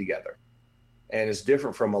haven't played together. And it's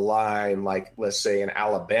different from a line like, let's say, in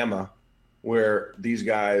Alabama, where these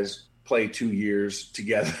guys play 2 years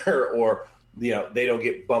together or, they don't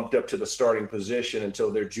get bumped up to the starting position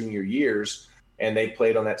until their junior years, and they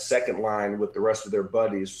played on that second line with the rest of their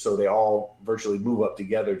buddies. So they all virtually move up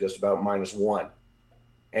together just about -1.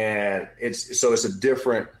 And it's a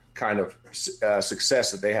different kind of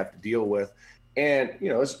success that they have to deal with. And,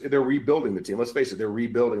 they're rebuilding the team. Let's face it, they're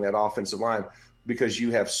rebuilding that offensive line because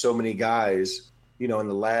you have so many guys, in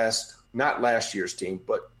the not last year's team,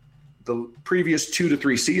 but the previous 2 to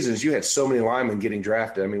 3 seasons, you had so many linemen getting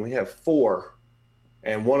drafted. I mean, we have 4,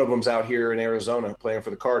 and one of them's out here in Arizona playing for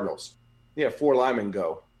the Cardinals. You have 4 linemen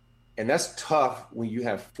go. And that's tough when you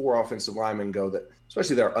have 4 offensive linemen go, that,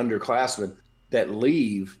 especially they're underclassmen, that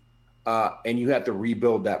leave, and you have to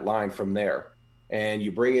rebuild that line from there. And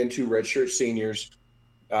you bring in 2 redshirt seniors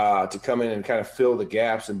to come in and kind of fill the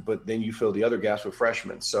gaps, but then you fill the other gaps with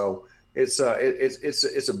freshmen. So it's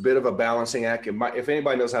a bit of a balancing act. If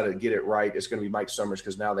anybody knows how to get it right, it's going to be Mike Summers,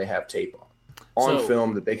 because now they have tape on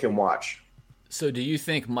film that they can watch. So do you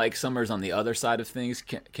think Mike Summers on the other side of things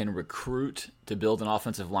can recruit to build an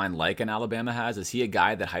offensive line like an Alabama has? Is he a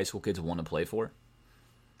guy that high school kids want to play for?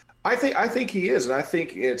 I think he is, and I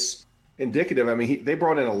think it's indicative. I mean, they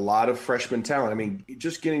brought in a lot of freshman talent. I mean,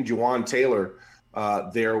 just getting Juwan Taylor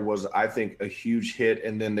there was, I think, a huge hit.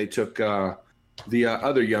 And then they took the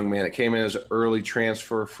other young man that came in as an early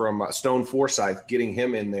transfer from Stone Forsyth, getting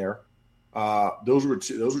him in there. Those were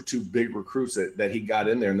 2 big recruits that he got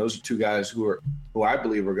in there, and those are 2 guys who I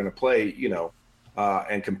believe are going to play,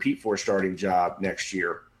 and compete for a starting job next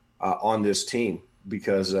year on this team,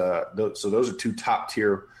 because so those are 2 top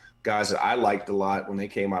tier guys that I liked a lot when they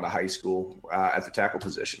came out of high school at the tackle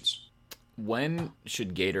positions. When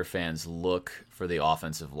should Gator fans look for the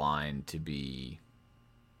offensive line to be,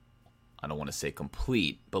 I don't want to say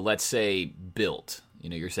complete, but let's say built?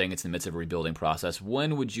 You're saying it's in the midst of a rebuilding process.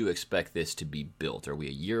 When would you expect this to be built? Are we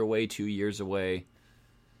a year away, 2 years away?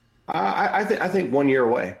 I think 1 year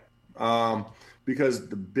away, because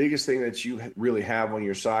the biggest thing that you really have on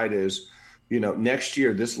your side is, next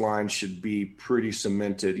year this line should be pretty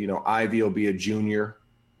cemented. Ivy will be a junior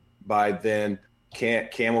by then.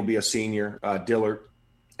 Cam will be a senior, Dillard,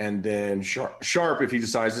 and then Sharp, if he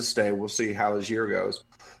decides to stay, we'll see how his year goes,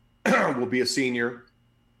 will be a senior.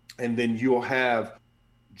 And then you'll have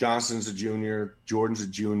Johnson's a junior, Jordan's a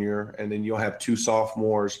junior, and then you'll have 2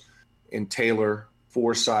 sophomores in Taylor,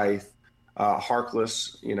 Forsyth,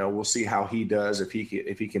 Harkless. We'll see how he does, if he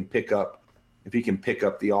can pick up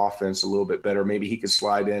the offense a little bit better. Maybe he could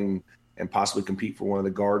slide in and possibly compete for one of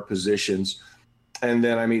the guard positions. And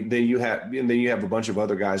then, then you have a bunch of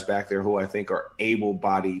other guys back there who I think are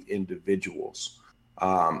able-bodied individuals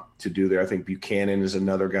to do there. I think Buchanan is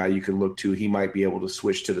another guy you can look to. He might be able to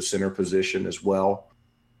switch to the center position as well,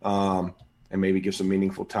 and maybe give some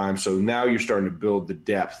meaningful time. So now you're starting to build the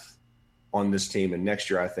depth on this team, and next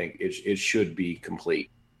year I think it should be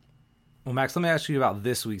complete. Well, Max, let me ask you about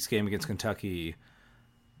this week's game against Kentucky.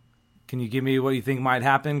 Can you give me what you think might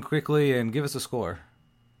happen quickly and give us a score?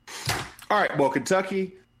 All right. Well,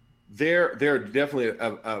 Kentucky, they're definitely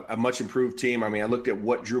a much improved team. I mean, I looked at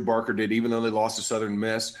what Drew Barker did, even though they lost to Southern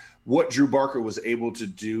Miss. What Drew Barker was able to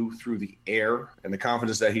do through the air and the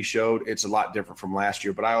confidence that he showed, it's a lot different from last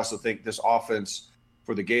year. But I also think this offense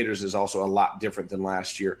for the Gators is also a lot different than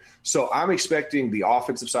last year. So I'm expecting the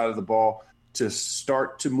offensive side of the ball to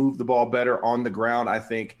start to move the ball better on the ground. I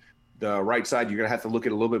think the right side, you're going to have to look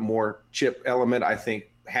at a little bit more chip element. I think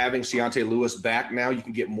having Ciante Lewis back now, you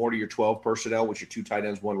can get more to your 12 personnel with your 2 tight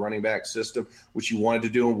ends, 1 running back system, which you wanted to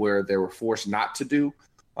do and where they were forced not to do,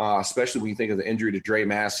 especially when you think of the injury to Dre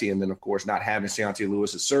Massey and then, of course, not having Ciante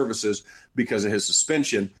Lewis's services because of his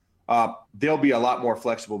suspension. They'll be a lot more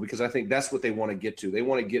flexible because I think that's what they want to get to. They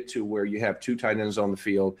want to get to where you have 2 tight ends on the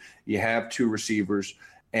field, you have 2 receivers,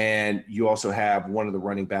 and you also have one of the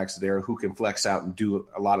running backs there who can flex out and do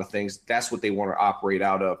a lot of things. That's what they want to operate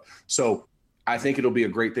out of. So I think it'll be a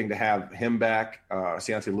great thing to have him back,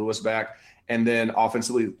 Ciante Lewis back. And then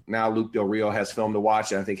offensively, now Luke Del Rio has film to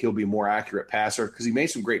watch, and I think he'll be a more accurate passer because he made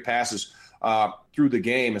some great passes through the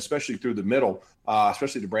game, especially through the middle,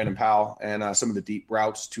 especially to Brandon Powell and some of the deep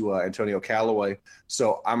routes to Antonio Callaway.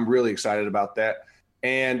 So I'm really excited about that.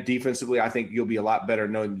 And defensively, I think you'll be a lot better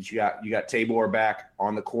knowing that you got Tabor back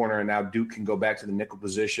on the corner, and now Duke can go back to the nickel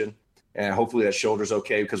position. And hopefully that shoulder's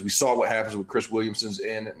okay because we saw what happens with Chris Williamson's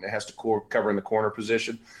in and it has to cover in the corner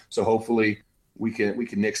position. So hopefully we can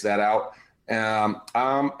nix that out.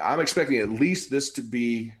 I'm expecting at least this to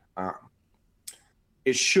be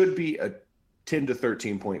it should be a 10 to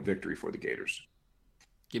 13 point victory for the Gators.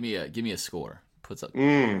 Give me a score. Puts up. What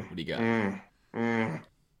do you got?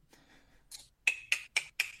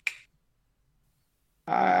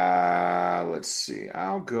 Let's see.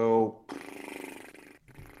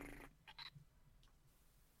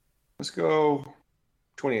 Let's go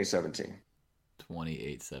 28-17.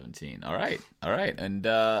 28-17. All right. And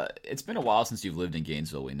it's been a while since you've lived in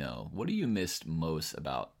Gainesville, we know. What do you miss most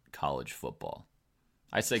about college football?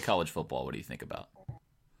 I say college football. What do you think about?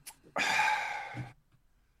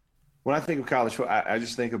 When I think of college football, I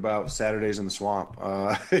just think about Saturdays in the swamp,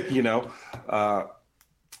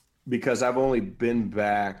 because I've only been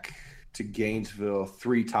back to Gainesville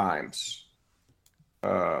 3 times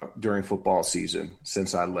during football season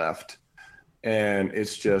since I left. And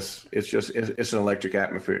it's an electric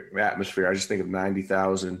atmosphere. I just think of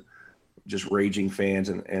 90,000 just raging fans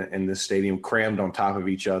in this stadium crammed on top of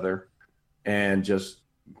each other, and just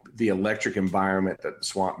the electric environment that the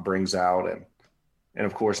swamp brings out. And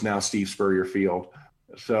of course now Steve Spurrier Field.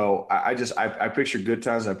 So I picture good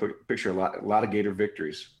times. I picture a lot of Gator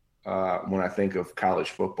victories when I think of college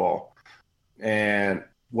football. And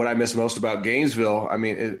what I miss most about Gainesville, I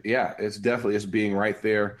mean, it's definitely being right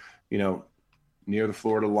there, near the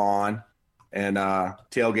Florida lawn and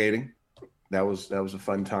tailgating. That was a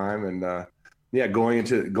fun time. And going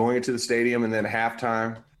into the stadium, and then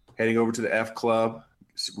halftime, heading over to the F Club,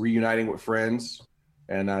 reuniting with friends,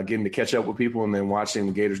 and getting to catch up with people, and then watching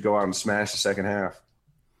the Gators go out and smash the second half.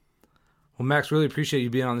 Well, Max, really appreciate you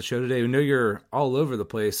being on the show today. We know you're all over the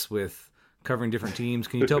place with covering different teams.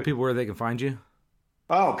 Can you tell people where they can find you?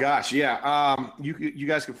 Oh gosh, yeah. You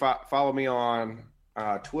guys can follow me on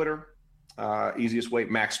Twitter. Easiest way,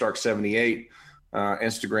 MaxStark78.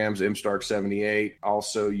 Instagram's MStark78.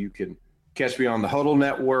 Also, you can catch me on the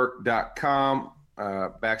huddlenetwork.com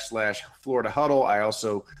 /Florida Huddle. I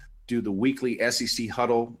also do the weekly SEC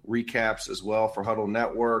Huddle recaps as well for Huddle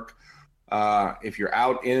Network. If you're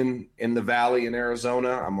out in the Valley in Arizona,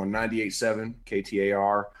 I'm on 98.7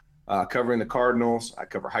 KTAR, covering the Cardinals. I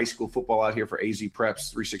cover high school football out here for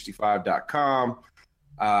azpreps365.com.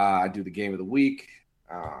 I do the game of the week.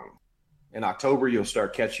 In October, you'll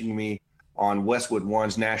start catching me on Westwood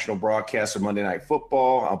One's national broadcast of Monday Night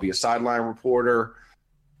Football. I'll be a sideline reporter.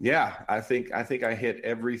 Yeah, I think I hit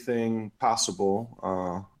everything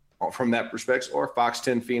possible from that perspective. Or Fox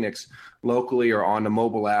 10 Phoenix locally or on the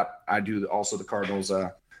mobile app. I do also the Cardinals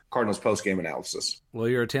post-game analysis. Well,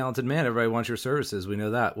 you're a talented man. Everybody wants your services. We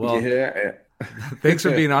know that. Well, yeah. Thanks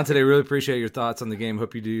for being on today. Really appreciate your thoughts on the game.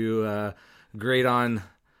 Hope you do great on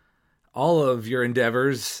all of your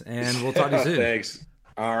endeavors, and we'll talk to you soon. Thanks.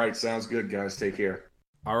 All right. Sounds good, guys. Take care.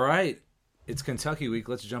 All right. It's Kentucky week.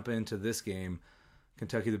 Let's jump into this game.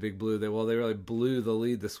 Kentucky, the Big Blue. They really blew the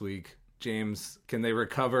lead this week. James, can they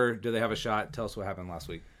recover? Do they have a shot? Tell us what happened last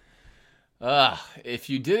week. If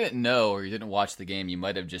you didn't know or you didn't watch the game, you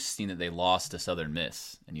might have just seen that they lost to Southern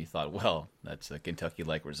Miss, and you thought, well, that's a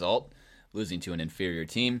Kentucky-like result, losing to an inferior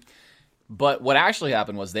team. But what actually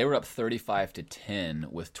happened was they were up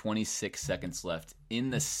 35-10 with 26 seconds left in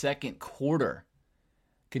the second quarter.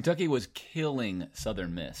 Kentucky was killing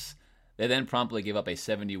Southern Miss. They then promptly gave up a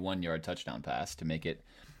 71-yard touchdown pass to make it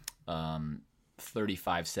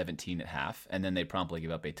 35-17 at half, and then they promptly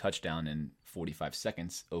gave up a touchdown in 45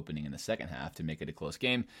 seconds opening in the second half to make it a close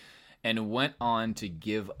game, and went on to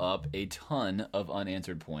give up a ton of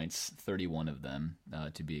unanswered points, 31 of them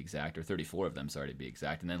to be exact, or 34 of them, sorry, to be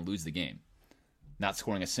exact, and then lose the game. Not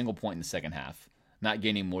scoring a single point in the second half, not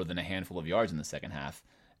gaining more than a handful of yards in the second half,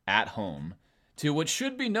 at home, to what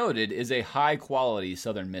should be noted is a high-quality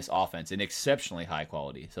Southern Miss offense, an exceptionally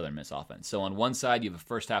high-quality Southern Miss offense. So on one side, you have a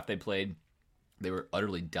first half they played, they were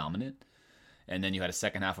utterly dominant, and then you had a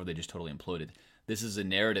second half where they just totally imploded. This is a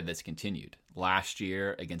narrative that's continued. Last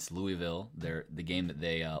year against Louisville, the game that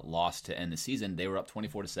they lost to end the season, they were up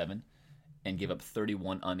 24-7 and gave up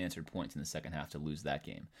 31 unanswered points in the second half to lose that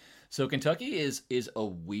game. So Kentucky is a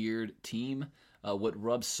weird team. What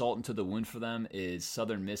rubs salt into the wound for them is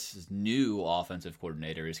Southern Miss's new offensive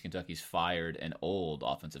coordinator is Kentucky's fired and old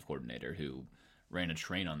offensive coordinator who ran a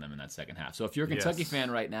train on them in that second half. So if you're a Kentucky fan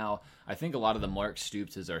right now, I think a lot of the Mark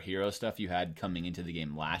Stoops as our hero stuff you had coming into the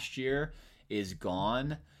game last year is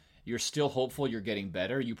gone. You're still hopeful you're getting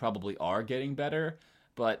better. You probably are getting better,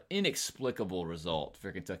 but inexplicable result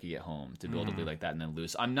for Kentucky at home to build a lead like that and then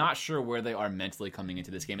lose. I'm not sure where they are mentally coming into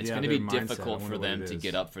this game. It's going to be difficult for them to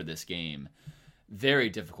get up for this game. Very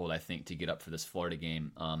difficult, I think, to get up for this Florida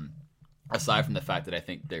game. Aside from the fact that I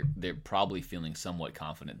think they're probably feeling somewhat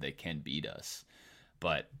confident they can beat us,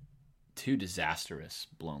 but 2 disastrous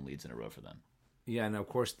blown leads in a row for them. Yeah, and of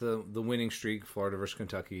course the winning streak, Florida versus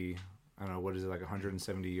Kentucky. I don't know, what is it, like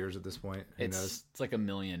 170 years at this point? It's like a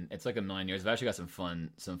million. It's like a million years. I've actually got some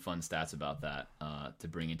fun stats about that to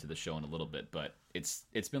bring into the show in a little bit, but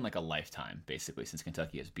it's been like a lifetime basically since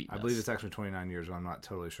Kentucky has beaten us. I believe it's actually 29 years, but I'm not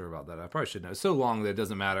totally sure about that. I probably should know. It's so long that it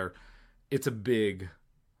doesn't matter. It's a big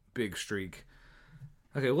streak.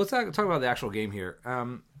 Okay, well, let's talk about the actual game here.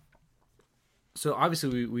 So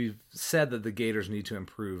obviously we've said that the Gators need to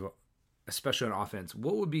improve, especially on offense.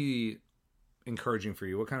 What would be encouraging for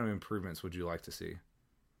you? What kind of improvements would you like to see?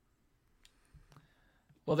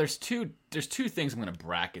 Well, there's two things I'm going to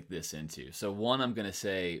bracket this into. So one, I'm going to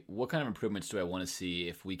say, what kind of improvements do I want to see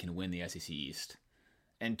if we can win the SEC East?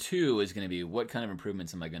 And 2 is going to be, what kind of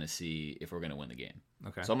improvements am I going to see if we're going to win the game?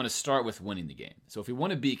 Okay. So I'm going to start with winning the game. So if we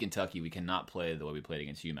want to beat Kentucky, we cannot play the way we played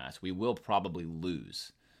against UMass. We will probably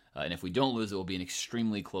lose. And if we don't lose, it will be an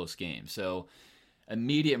extremely close game. So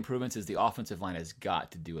immediate improvements is the offensive line has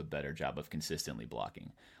got to do a better job of consistently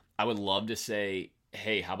blocking. I would love to say,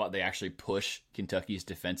 hey, how about they actually push Kentucky's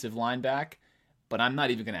defensive line back? But I'm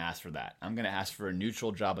not even going to ask for that. I'm going to ask for a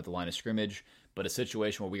neutral job at the line of scrimmage, but a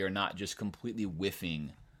situation where we are not just completely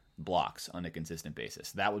whiffing blocks on a consistent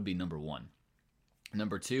basis. That would be number 1.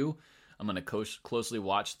 Number 2, I'm going to closely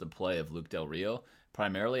watch the play of Luke Del Rio.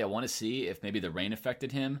 Primarily, I want to see if maybe the rain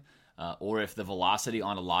affected him, or if the velocity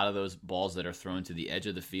on a lot of those balls that are thrown to the edge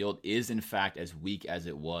of the field is in fact as weak as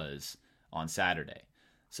it was on Saturday.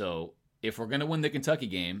 So if we're going to win the Kentucky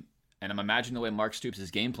game, and I'm imagining the way Mark Stoops is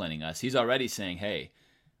game planning us, he's already saying, hey,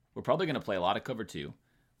 we're probably going to play a lot of cover 2.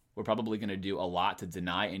 We're probably going to do a lot to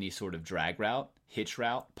deny any sort of drag route, hitch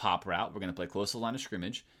route, pop route. We're going to play close to the line of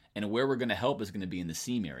scrimmage. And where we're going to help is going to be in the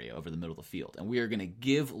seam area over the middle of the field. And we are going to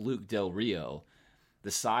give Luke Del Rio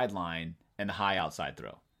the sideline and the high outside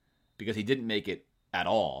throw, because he didn't make it at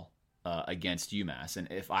all against UMass.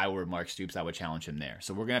 And if I were Mark Stoops, I would challenge him there.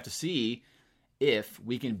 So we're going to have to see if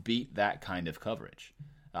we can beat that kind of coverage.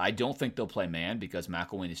 I don't think they'll play man because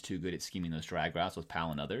McElwain is too good at scheming those drag routes with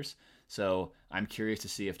Powell and others. So I'm curious to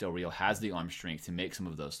see if Del Rio has the arm strength to make some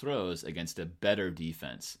of those throws against a better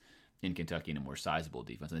defense in Kentucky and a more sizable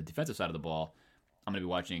defense. On the defensive side of the ball, I'm going to be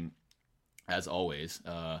watching, as always,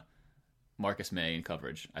 Marcus May in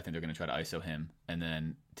coverage. I think they're going to try to ISO him. And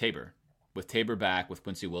then Tabor. With Tabor back, with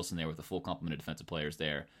Quincy Wilson there, with the full complement of defensive players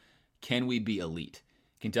there, can we be elite?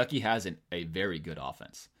 Kentucky has a very good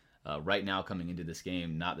offense. Right now, coming into this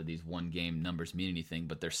game, not that these one-game numbers mean anything,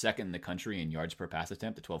 but they're second in the country in yards per pass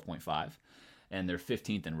attempt at 12.5, and they're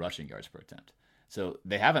 15th in rushing yards per attempt. So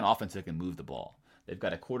they have an offense that can move the ball. They've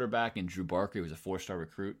got a quarterback in Drew Barker, who's a 4-star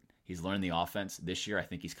recruit. He's learned the offense this year. I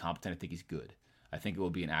think he's competent. I think he's good. I think it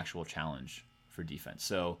will be an actual challenge for defense.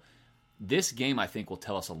 So this game, I think, will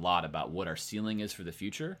tell us a lot about what our ceiling is for the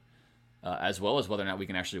future, as well as whether or not we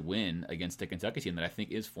can actually win against a Kentucky team that I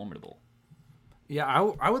think is formidable. Yeah,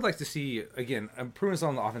 I would like to see, again, improvements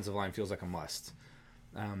on the offensive line feels like a must.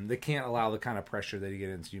 They can't allow the kind of pressure that you get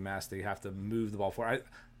against UMass. They have to move the ball forward.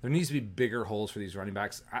 There needs to be bigger holes for these running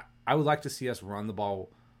backs. I would like to see us run the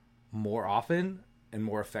ball more often and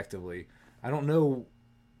more effectively. I don't know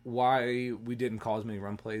why we didn't call as many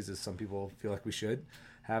run plays as some people feel like we should.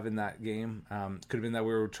 have in that game. Could have been that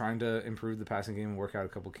we were trying to improve the passing game and work out a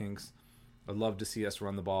couple kinks. I'd love to see us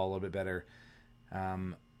run the ball a little bit better.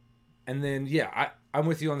 And then, I'm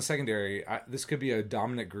with you on the secondary. This could be a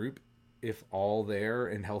dominant group if all there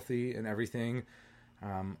and healthy and everything.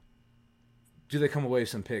 Do they come away with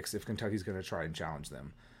some picks if Kentucky's going to try and challenge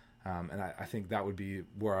them? And I think that would be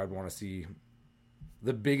where I'd want to see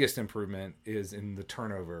the biggest improvement is in the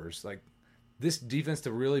turnovers. Like, this defense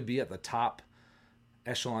to really be at the top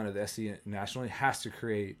echelon of the SC nationally has to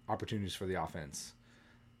create opportunities for the offense.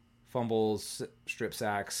 Fumbles, strip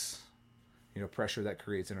sacks, pressure that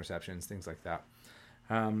creates interceptions, things like that.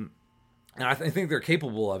 And I think they're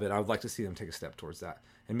capable of it. I would like to see them take a step towards that.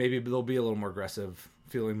 And maybe they'll be a little more aggressive,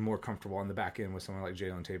 feeling more comfortable on the back end with someone like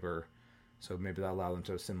Jalen Tabor. So maybe that'll allow them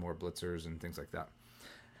to send more blitzers and things like that.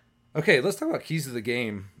 Okay, let's talk about keys to the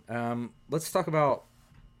game. Let's talk about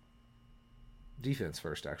defense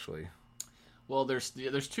first, actually. Well, there's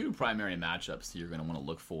two primary matchups that you're going to want to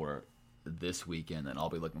look for this weekend, and I'll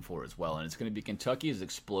be looking for as well. And it's going to be Kentucky's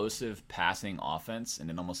explosive passing offense, and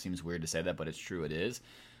it almost seems weird to say that, but it's true, it is,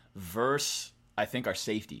 versus, I think, our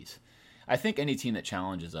safeties. I think any team that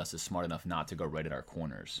challenges us is smart enough not to go right at our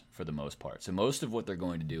corners for the most part. So most of what they're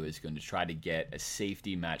going to do is going to try to get a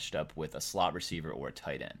safety matched up with a slot receiver or a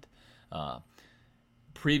tight end.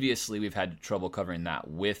 Previously, we've had trouble covering that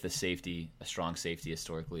with a strong safety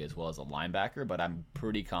historically, as well as a linebacker, but I'm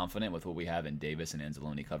pretty confident with what we have in Davis and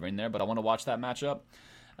Anzalone covering there. But I want to watch that matchup.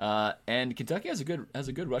 And Kentucky has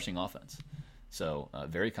a good rushing offense. So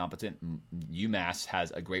very competent. UMass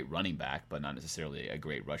has a great running back, but not necessarily a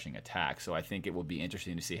great rushing attack. So I think it will be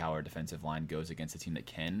interesting to see how our defensive line goes against a team that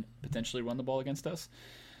can potentially run the ball against us.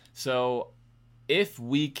 So if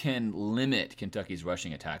we can limit Kentucky's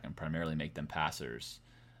rushing attack and primarily make them passers,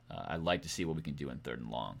 I'd like to see what we can do in 3rd and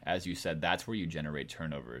long. As you said, that's where you generate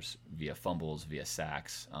turnovers via fumbles, via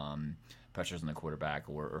sacks, pressures on the quarterback,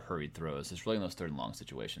 or hurried throws. It's really in those 3rd and long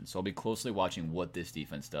situations. So I'll be closely watching what this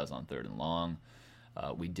defense does on 3rd and long.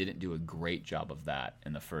 We didn't do a great job of that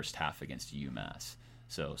in the first half against UMass.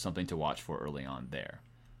 So something to watch for early on there.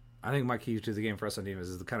 I think my key to the game for us on defense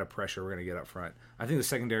is the kind of pressure we're going to get up front. I think the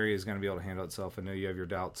secondary is going to be able to handle itself. I know you have your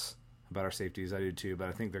doubts about our safeties. I do too, but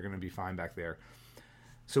I think they're going to be fine back there.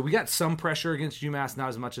 So we got some pressure against UMass, not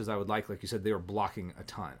as much as I would like. Like you said, they were blocking a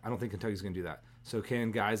ton. I don't think Kentucky's going to do that. So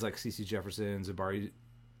can guys like CeCe Jefferson,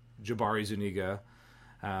 Jabari Zuniga,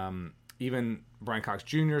 even Brian Cox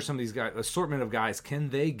Jr., some of these guys, assortment of guys, can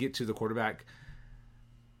they get to the quarterback?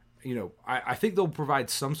 I think they'll provide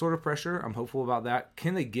some sort of pressure. I'm hopeful about that.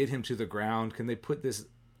 Can they get him to the ground? Can they put this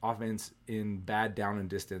offense in bad down and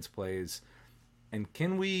distance plays? And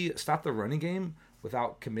can we stop the running game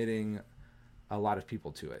without committing a lot of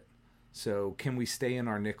people to it? So can we stay in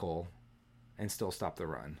our nickel and still stop the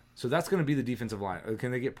run? So that's going to be the defensive line.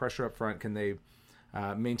 Can they get pressure up front? Can they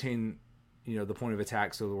maintain, the point of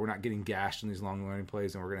attack so that we're not getting gashed in these long running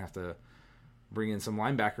plays, and we're going to have to bring in some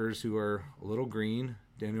linebackers who are a little green,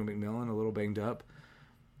 Daniel McMillan, a little banged up.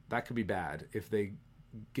 That could be bad if they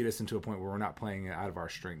get us into a point where we're not playing out of our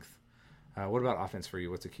strength. What about offense for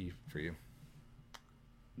you? What's the key for you?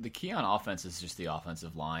 The key on offense is just the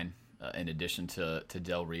offensive line. In addition to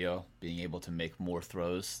Del Rio being able to make more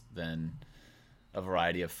throws than a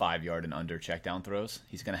variety of 5-yard and under check-down throws,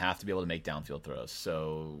 he's going to have to be able to make downfield throws.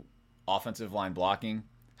 So offensive line blocking,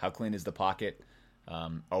 how clean is the pocket?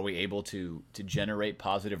 Are we able to generate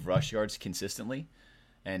positive rush yards consistently?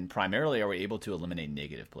 And primarily, are we able to eliminate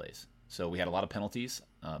negative plays? So we had a lot of penalties,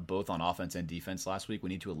 both on offense and defense last week. We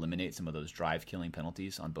need to eliminate some of those drive-killing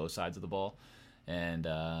penalties on both sides of the ball. And,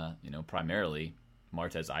 primarily,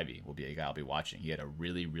 Martez Ivey will be a guy I'll be watching. He had a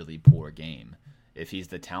really, really poor game. If he's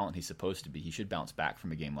the talent he's supposed to be, he should bounce back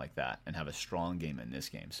from a game like that and have a strong game in this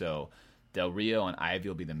game. So Del Rio and Ivey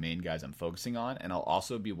will be the main guys I'm focusing on, and I'll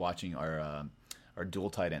also be watching our dual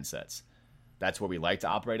tight end sets. That's where we like to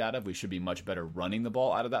operate out of. We should be much better running the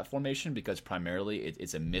ball out of that formation because primarily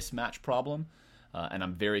it's a mismatch problem. And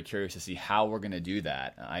I'm very curious to see how we're going to do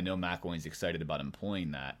that. I know McElwain's excited about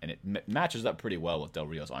employing that, and it matches up pretty well with Del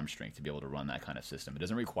Rio's arm strength to be able to run that kind of system. It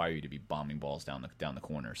doesn't require you to be bombing balls down the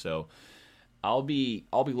corner. So I'll be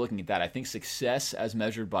looking at that. I think success as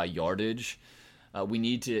measured by yardage, we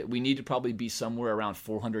need to probably be somewhere around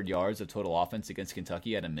 400 yards of total offense against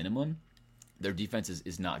Kentucky at a minimum. Their defense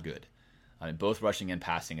is not good. I mean, both rushing and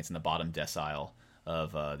passing, it's in the bottom decile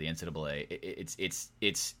of the NCAA.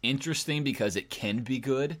 It's interesting because it can be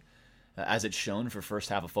good, as it's shown for first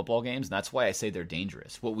half of football games, and that's why I say they're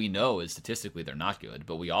dangerous. What we know is statistically they're not good,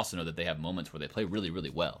 but we also know that they have moments where they play really,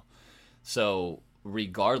 really well. So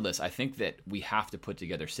regardless, I think that we have to put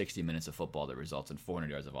together 60 minutes of football that results in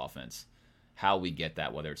 400 yards of offense how we get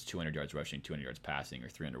that, whether it's 200 yards rushing, 200 yards passing, or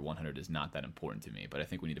 300, 100 is not that important to me. But I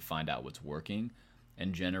think we need to find out what's working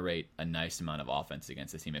and generate a nice amount of offense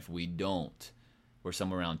against this team. If we don't, we're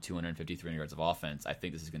somewhere around 250, 300 yards of offense. I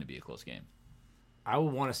think this is going to be a close game. I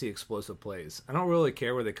would want to see explosive plays. I don't really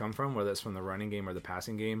care where they come from, whether it's from the running game or the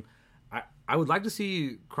passing game. I would like to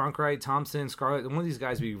see Cronkite, Thompson, Scarlett, one of these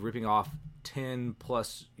guys be ripping off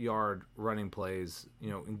 10-plus yard running plays,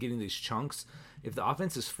 and getting these chunks. If the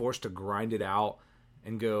offense is forced to grind it out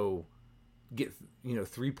and go get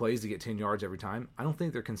 3 plays to get 10 yards every time, I don't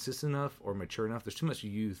think they're consistent enough or mature enough. There's too much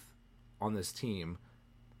youth on this team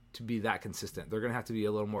to be that consistent. They're going to have to be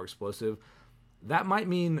a little more explosive. That might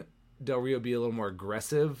mean Del Rio be a little more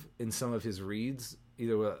aggressive in some of his reads,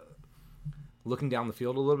 either looking down the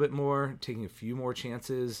field a little bit more, taking a few more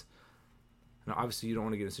chances. Now, obviously, you don't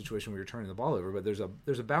want to get in a situation where you're turning the ball over, but there's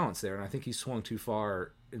a balance there, and I think he swung too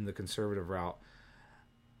far in the conservative route.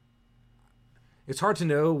 It's hard to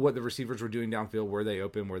know what the receivers were doing downfield. Were they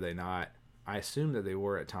open? Were they not? I assume that they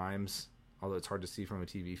were at times, although it's hard to see from a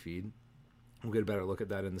TV feed. We'll get a better look at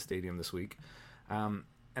that in the stadium this week. And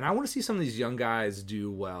I want to see some of these young guys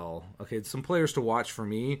do well. Okay, some players to watch for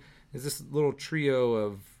me is this little trio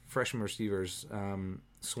of freshman receivers,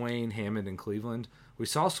 Swain, Hammond, and Cleveland. We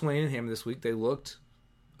saw Swain and Hammond this week. They looked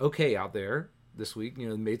okay out there this week.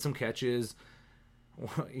 Made some catches,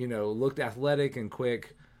 looked athletic and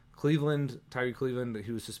quick. Tyree Cleveland,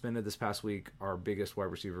 who was suspended this past week, our biggest wide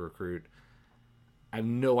receiver recruit. I have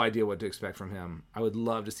no idea what to expect from him. I would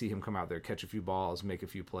love to see him come out there, catch a few balls, make a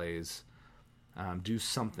few plays, do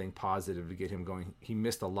something positive to get him going. He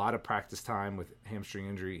missed a lot of practice time with hamstring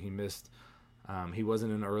injury. He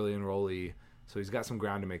wasn't an early enrollee, so he's got some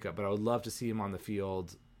ground to make up. But I would love to see him on the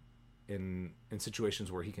field in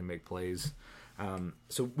situations where he can make plays.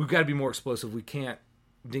 So we've got to be more explosive. We can't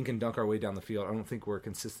dink and dunk our way down the field. I don't think we're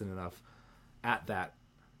consistent enough at that.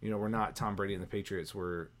 We're not Tom Brady and the Patriots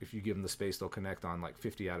where if you give them the space, they'll connect on like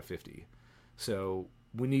 50 out of 50. So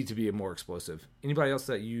we need to be more explosive. Anybody else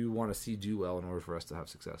that you want to see do well in order for us to have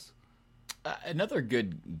success? Another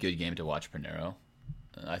good game to watch, Panero.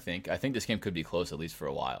 I think this game could be close at least for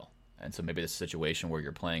a while. And so maybe it's a situation where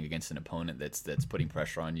you're playing against an opponent that's putting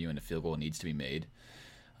pressure on you and a field goal needs to be made.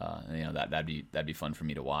 That'd be fun for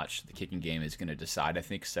me to watch. The kicking game is going to decide, I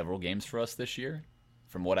think, several games for us this year.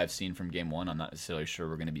 From what I've seen from game one, I'm not necessarily sure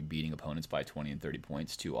we're going to be beating opponents by 20 and 30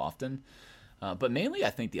 points too often. But mainly, I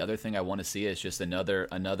think the other thing I want to see is just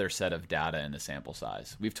another set of data in the sample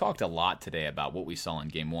size. We've talked a lot today about what we saw in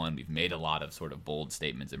game one. We've made a lot of sort of bold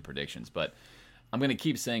statements and predictions, but I'm going to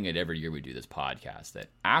keep saying it every year we do this podcast, that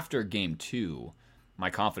after game two, my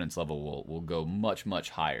confidence level will go much, much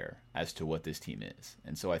higher as to what this team is.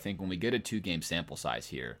 And so I think when we get a 2-game sample size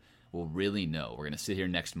here, we'll really know. We're going to sit here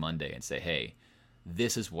next Monday and say, hey,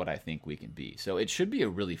 this is what I think we can be. So it should be a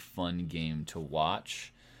really fun game to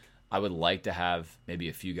watch. I would like to have maybe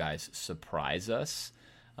a few guys surprise us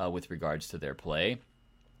with regards to their play.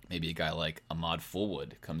 Maybe a guy like Ahmad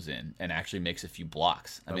Fullwood comes in and actually makes a few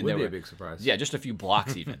blocks. That would be a big surprise. Yeah, just a few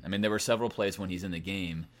blocks even. I mean, there were several plays when he's in the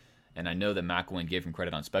game, and I know that McElwain gave him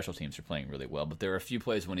credit on special teams for playing really well, but there are a few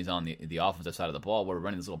plays when he's on the offensive side of the ball where we're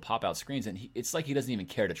running these little pop-out screens, and it's like he doesn't even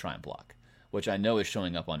care to try and block, which I know is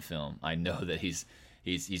showing up on film. I know that he's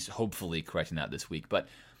hopefully correcting that this week, but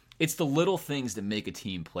it's the little things that make a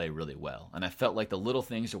team play really well, and I felt like the little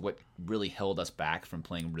things are what really held us back from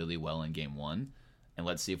playing really well in game one, and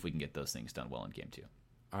let's see if we can get those things done well in game two.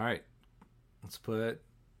 All right, let's put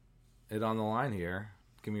it on the line here.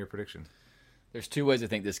 Give me your prediction. There's two ways I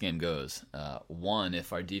think this game goes. One,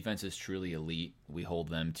 if our defense is truly elite, we hold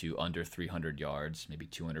them to under 300 yards, maybe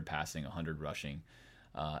 200 passing, 100 rushing,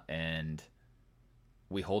 and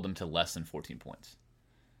we hold them to less than 14 points.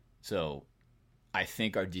 So I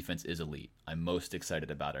think our defense is elite. I'm most excited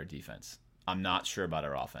about our defense. I'm not sure about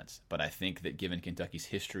our offense, but I think that given Kentucky's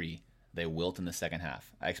history, they wilt in the second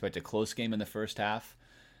half. I expect a close game in the first half.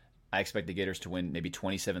 I expect the Gators to win maybe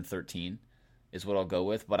 27-13 is what I'll go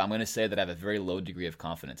with, but I'm going to say that I have a very low degree of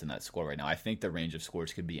confidence in that score right now. I think the range of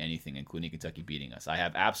scores could be anything, including Kentucky beating us. I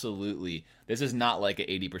have absolutely, this is not like an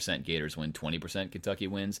 80% Gators win, 20% Kentucky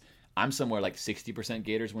wins. I'm somewhere like 60%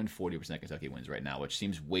 Gators win, 40% Kentucky wins right now, which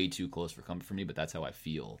seems way too close for comfort for me, but that's how I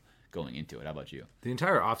feel going into it. How about you? The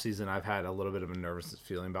entire offseason, I've had a little bit of a nervous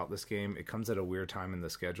feeling about this game. It comes at a weird time in the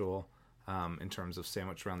schedule in terms of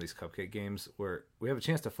sandwiched around these cupcake games where we have a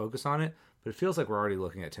chance to focus on it, but it feels like we're already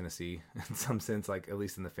looking at Tennessee in some sense, like at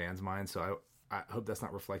least in the fans' minds. So I hope that's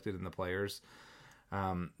not reflected in the players,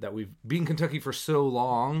 that we've beaten Kentucky for so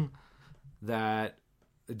long that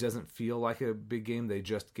it doesn't feel like a big game. They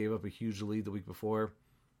just gave up a huge lead the week before.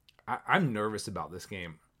 I'm nervous about this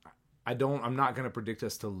game. I'm not going to predict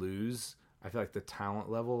us to lose. I feel like the talent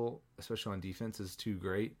level, especially on defense, is too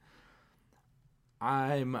great.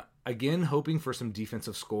 I'm, again, hoping for some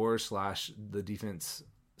defensive scores / the defense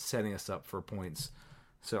setting us up for points.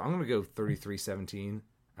 So I'm going to go 33-17. And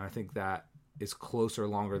I think that is closer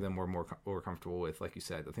longer than we're comfortable with. Like you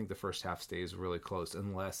said, I think the first half stays really close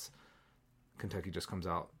unless Kentucky just comes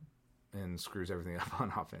out and screws everything up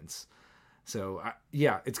on offense. So,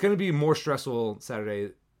 it's going to be more stressful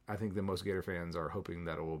Saturday, I think, than most Gator fans are hoping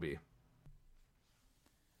that it will be.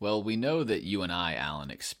 Well, we know that you and I,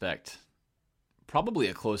 Alan, expect probably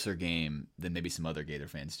a closer game than maybe some other Gator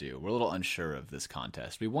fans do. We're a little unsure of this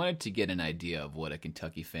contest. We wanted to get an idea of what a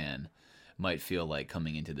Kentucky fan might feel like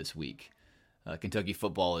coming into this week. Kentucky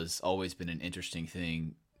football has always been an interesting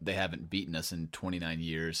thing. They haven't beaten us in 29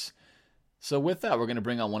 years. So with that, we're going to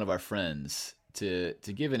bring on one of our friends to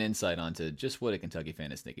give an insight onto just what a Kentucky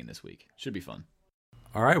fan is thinking this week. Should be fun.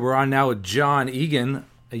 All right, we're on now with John Egan,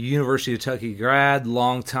 a University of Kentucky grad,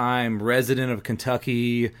 longtime resident of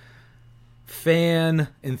Kentucky, fan,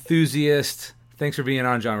 enthusiast. Thanks for being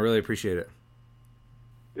on, John. Really appreciate it.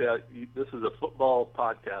 Yeah, this is a football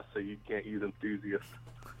podcast, so you can't use enthusiast,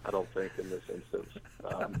 I don't think, in this instance.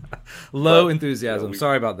 Low enthusiasm.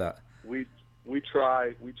 Sorry about that. We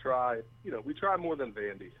try more than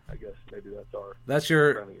Vandy. I guess maybe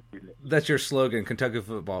that's your slogan, Kentucky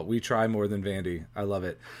football. We try more than Vandy. I love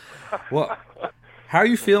it. Well, how are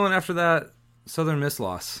you feeling after that Southern Miss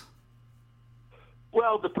loss?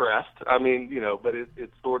 Well, depressed. I mean, but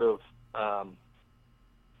it's sort of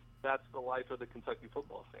that's the life of the Kentucky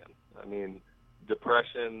football fan. I mean,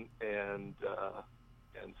 depression and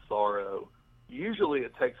sorrow. Usually,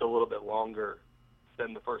 it takes a little bit longer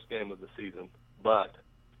than the first game of the season, but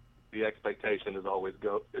the expectation is always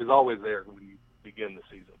there when you begin the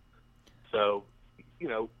season. So,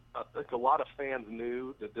 I think a lot of fans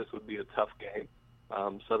knew that this would be a tough game.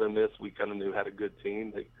 Southern Miss, we kind of knew had a good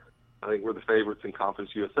team. I think we're the favorites in Conference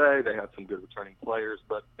USA. They had some good returning players,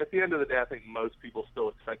 but at the end of the day, I think most people still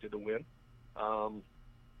expected to win.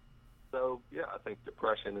 I think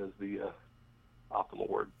depression is the optimal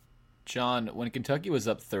word. John, when Kentucky was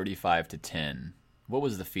up 35-10, what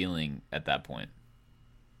was the feeling at that point?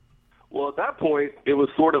 Well, at that point, it was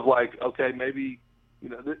sort of like, okay, maybe,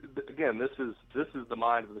 again, this is the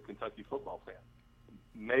mind of the Kentucky football fan.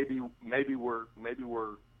 Maybe we're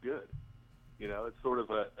good. It's sort of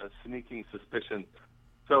a sneaking suspicion.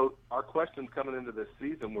 So our questions coming into this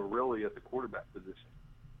season were really at the quarterback position.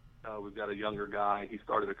 We've got a younger guy. He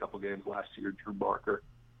started a couple games last year, Drew Barker,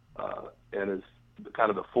 and is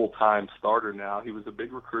kind of the full-time starter now. He was a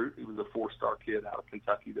big recruit. He was a 4-star kid out of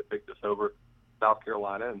Kentucky that picked us over South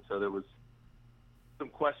Carolina, and so there was some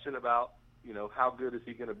question about, how good is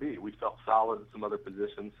he going to be? We felt solid at some other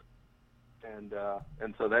positions. And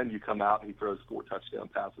so then you come out and he throws 4 touchdown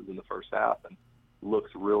passes in the first half and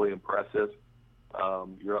looks really impressive.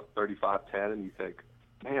 You're up 35-10 and you think,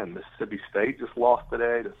 man, Mississippi State just lost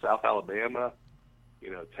today to South Alabama.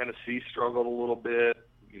 Tennessee struggled a little bit.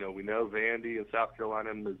 We know Vandy and South Carolina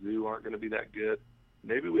and Mizzou aren't going to be that good.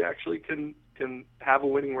 Maybe we actually can have a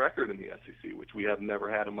winning record in the SEC, which we have never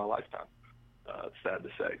had in my lifetime. It's sad to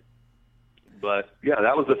say. But,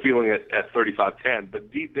 that was the feeling at 35-10.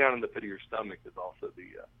 But deep down in the pit of your stomach is also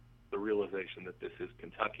the realization that this is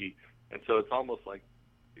Kentucky. And so it's almost like,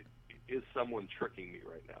 is someone tricking me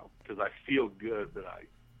right now? Because I feel good, but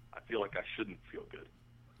I feel like I shouldn't feel good.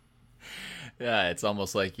 Yeah, it's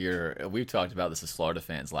almost like we've talked about this as Florida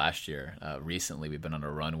fans last year. Recently, we've been on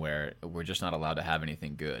a run where we're just not allowed to have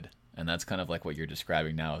anything good. And that's kind of like what you're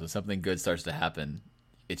describing now. If something good starts to happen,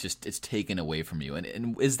 it's taken away from you.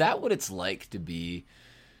 And is that what it's like to be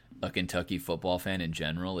a Kentucky football fan in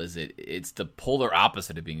general? It's the polar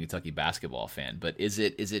opposite of being a Kentucky basketball fan, but is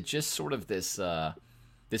it just sort of this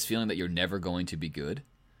feeling that you're never going to be good?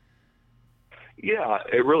 Yeah,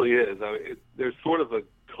 it really is. There's sort of a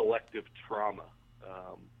collective trauma,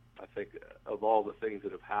 I think, of all the things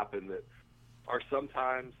that have happened that are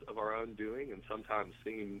sometimes of our own doing and sometimes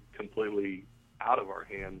seem completely out of our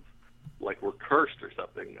hands, like we're cursed or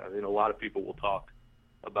something. I mean, a lot of people will talk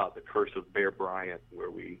about the curse of Bear Bryant,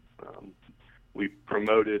 where we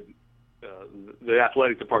promoted the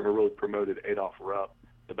athletic department really promoted Adolph Rupp,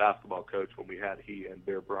 the basketball coach, when we had he and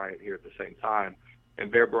Bear Bryant here at the same time.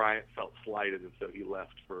 And Bear Bryant felt slighted, and so he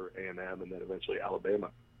left for A&M and then eventually Alabama.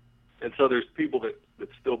 And so there's people that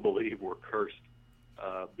still believe we're cursed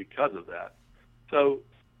because of that. So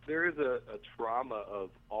there is a trauma of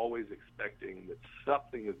always expecting that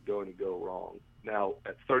something is going to go wrong. Now,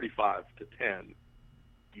 at 35-10,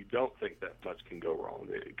 you don't think that much can go wrong,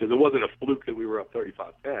 because it wasn't a fluke that we were up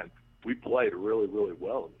 35-10. we played really, really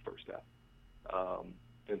well in the first half.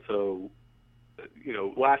 And so,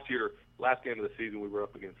 last game of the season, we were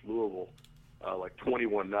up against Louisville, like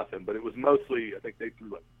 21-0, but it was mostly, I think they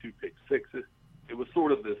threw like 2 pick sixes. It was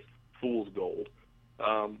sort of this fool's gold.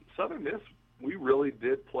 Southern Miss, we really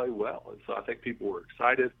did play well, and so I think people were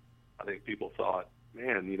excited. I think people thought,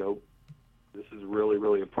 man, this is really,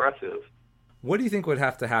 really impressive. What do you think would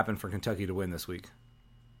have to happen for Kentucky to win this week?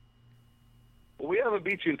 Well, we haven't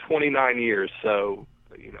beat you in 29 years, so,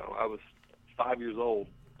 I was 5 years old.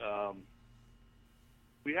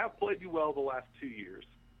 We have played you well the last 2 years,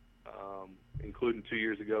 including 2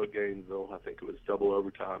 years ago at Gainesville. I think it was double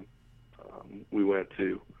overtime we went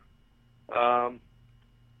to. I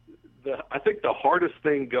think the hardest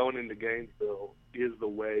thing going into Gainesville is the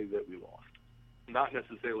way that we lost. Not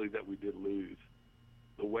necessarily that we did lose.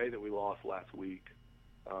 The way that we lost last week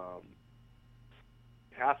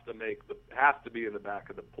has to be in the back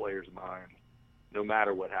of the player's mind, no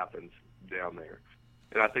matter what happens down there.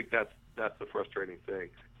 And I think that's the frustrating thing.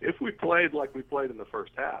 If we played like we played in the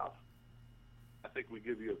first half, I think we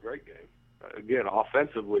give you a great game. Again,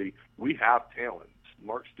 offensively, we have talent.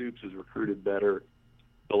 Mark Stoops has recruited better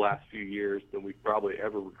the last few years than we've probably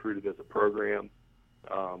ever recruited as a program,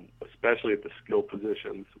 especially at the skill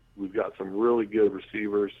positions. We've got some really good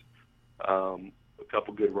receivers, a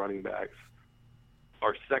couple good running backs.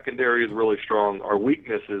 Our secondary is really strong. Our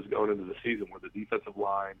weaknesses going into the season were the defensive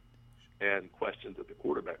line and questions at the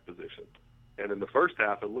quarterback position. And in the first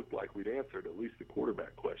half, it looked like we'd answered at least the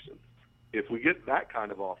quarterback questions. If we get that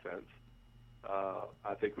kind of offense,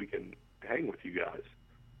 I think we can hang with you guys.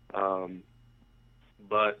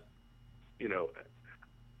 But,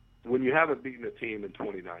 when you haven't beaten a team in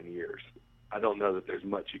 29 years, I don't know that there's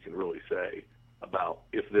much you can really say about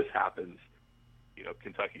if this happens,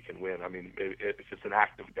 Kentucky can win. I mean, maybe if it's an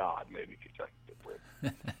act of God, maybe Kentucky can win.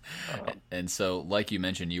 And so, like you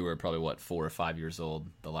mentioned, you were probably, 4 or 5 years old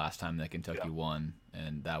the last time that Kentucky won,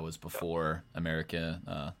 and that was before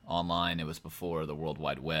America Online. It was before the World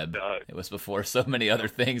Wide Web. It was before so many other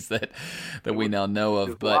things that we now know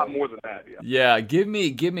of. But a lot more than that, yeah. Give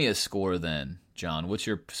me a score then, John. What's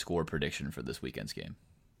your score prediction for this weekend's game?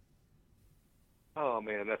 Oh,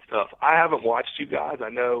 man, that's tough. I haven't watched you guys. I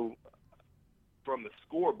know from the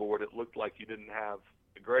scoreboard, it looked like you didn't have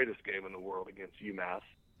the greatest game in the world against UMass.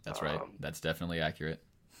 That's right. That's definitely accurate.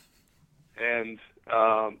 And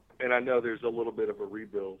I know there's a little bit of a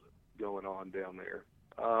rebuild going on down there.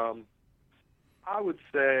 I would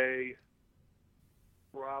say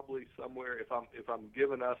probably somewhere, if I'm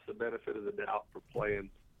giving us the benefit of the doubt for playing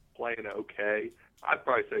okay, I'd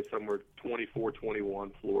probably say somewhere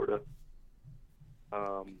 24-21 Florida.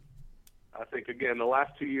 I think, again, the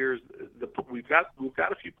last 2 years, we've got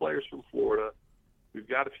a few players from Florida. We've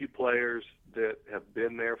got a few players that have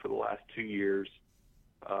been there for the last 2 years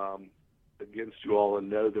against you all and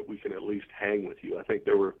know that we can at least hang with you. I think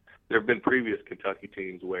there have been previous Kentucky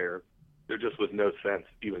teams where there just was no sense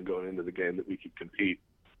even going into the game that we could compete,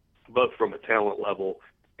 both from a talent level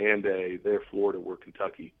and they're Florida, we're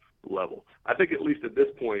Kentucky level. I think at least at this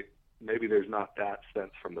point, maybe there's not that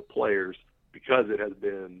sense from the players because it has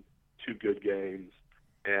been 2 good games,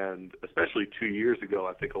 and especially 2 years ago,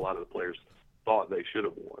 I think a lot of the players thought they should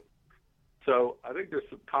have won. So I think there's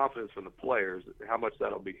some confidence from the players. How much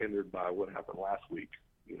that'll be hindered by what happened last week,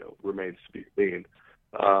 remains to be seen.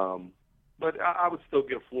 But I would still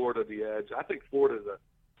give Florida the edge. I think Florida's a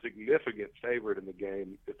significant favorite in the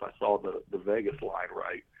game if I saw the Vegas line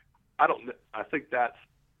right. I think that's,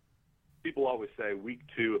 people always say week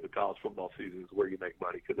 2 of the college football season is where you make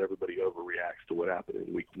money because everybody overreacts to what happened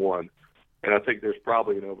in week 1. And I think there's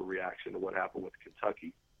probably an overreaction to what happened with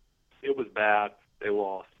Kentucky. It was bad. They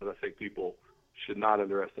lost. But I think people should not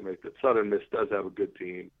underestimate that Southern Miss does have a good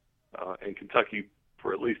team. And Kentucky,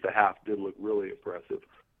 for at least a half, did look really impressive.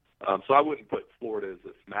 So I wouldn't put Florida as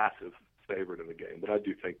this massive favorite in the game, but I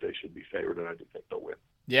do think they should be favored, and I do think they'll win.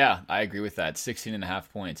 Yeah, I agree with that. 16.5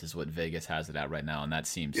 points is what Vegas has it at right now, and that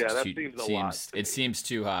seems a lot. It seems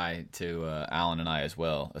too high to Alan and I as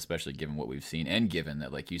well, especially given what we've seen, and given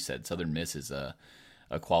that, like you said, Southern Miss is a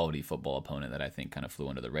quality football opponent that I think kind of flew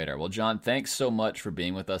under the radar. Well, John, thanks so much for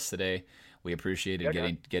being with us today. We appreciated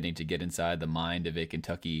getting to get inside the mind of a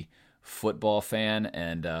Kentucky football fan,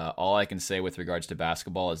 and all I can say with regards to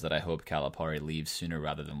basketball is that I hope Calipari leaves sooner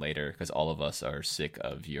rather than later, because all of us are sick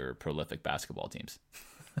of your prolific basketball teams.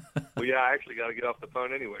 Well, yeah, I actually got to get off the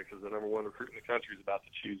phone anyway because the number 1 recruit in the country is about to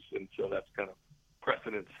choose, and so that's kind of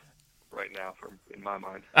precedence right now in my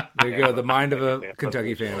mind. There you go, the mind of a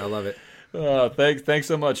Kentucky fan. I love it. Thanks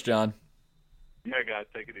so much, John. Yeah, guys,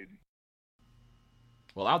 take it easy.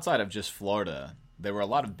 Well, outside of just Florida there were a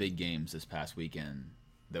lot of big games this past weekend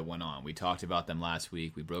that went on. We talked about them last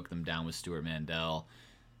week. We broke them down with Stuart Mandel.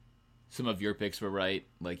 Some of your picks were right,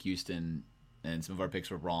 like Houston, and some of our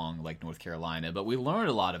picks were wrong, like North Carolina. But we learned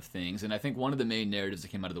a lot of things, and I think one of the main narratives that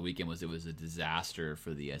came out of the weekend was it was a disaster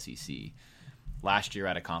for the SEC. Last year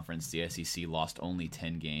at a conference, the SEC lost only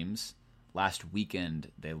 10 games. Last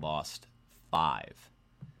weekend, they lost 5.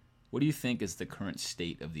 What do you think is the current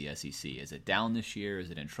state of the SEC? Is it down this year? Is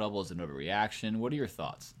it in trouble? Is it an overreaction? What are your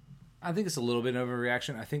thoughts? I think it's a little bit of a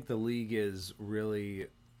reaction. I think the league is really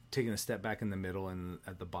taking a step back in the middle and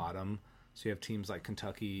at the bottom. So you have teams like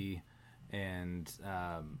Kentucky and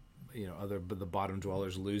the bottom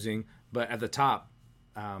dwellers losing, but at the top,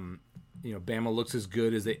 Bama looks as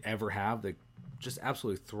good as they ever have. They just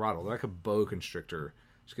absolutely throttle. They're like a boa constrictor,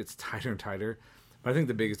 just gets tighter and tighter. But I think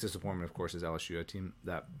the biggest disappointment, of course, is LSU, a team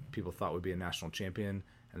that people thought would be a national champion,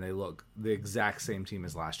 and they look the exact same team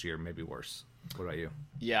as last year, maybe worse. What about you?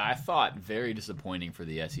 Yeah, I thought very disappointing for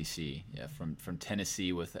the SEC. Yeah, from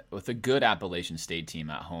Tennessee with a good Appalachian State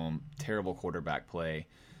team at home, terrible quarterback play.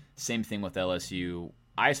 Same thing with LSU.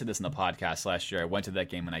 I said this in the podcast last year. I went to that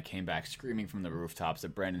game and I came back screaming from the rooftops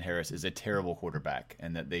that Brandon Harris is a terrible quarterback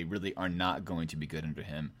and that they really are not going to be good under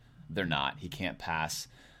him. They're not. He can't pass.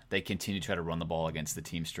 They continue to try to run the ball against the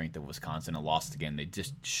team strength of Wisconsin and lost again. They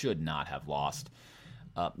just should not have lost.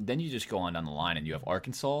 Then you just go on down the line and you have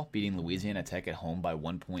Arkansas beating Louisiana Tech at home by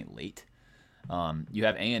 1 point late. You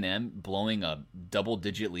have A&M blowing a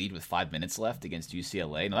double-digit lead with 5 minutes left against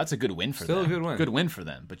UCLA. Now, that's a good win for them. Still a good win. Good win for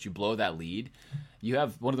them, but you blow that lead. You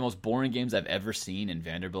have one of the most boring games I've ever seen in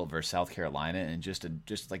Vanderbilt versus South Carolina, and just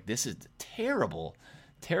like this is terrible,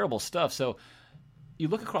 terrible stuff. So you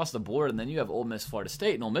look across the board, and then you have Ole Miss, Florida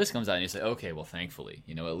State, and Ole Miss comes out, and you say, okay, well, thankfully,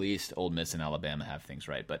 at least Ole Miss and Alabama have things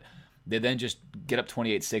right. But they then just get up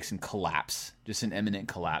 28-6 and collapse, just an imminent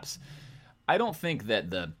collapse. I don't think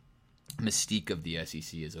that the mystique of the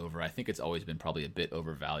SEC is over. I think it's always been probably a bit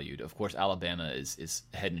overvalued. Of course, Alabama is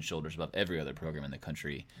head and shoulders above every other program in the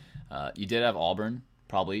country. You did have Auburn,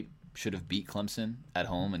 probably should have beat Clemson at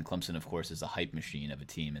home, and Clemson, of course, is a hype machine of a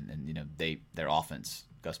team, and their offense,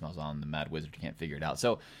 Gus Malzahn, the Mad Wizard, can't figure it out.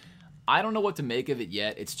 So I don't know what to make of it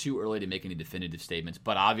yet. It's too early to make any definitive statements,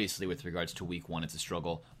 but obviously with regards to week one, it's a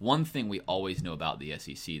struggle. One thing we always know about the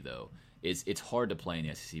SEC, though, is it's hard to play in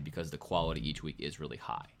the SEC because the quality each week is really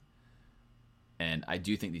high. And I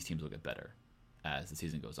do think these teams will get better as the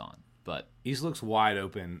season goes on. But East looks wide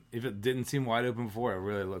open. If it didn't seem wide open before, it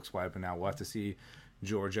really looks wide open now. We'll have to see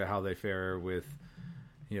Georgia, how they fare with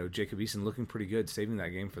Jacob Eason looking pretty good, saving that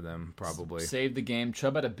game for them probably. Saved the game.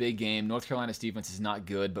 Chubb had a big game. North Carolina's defense is not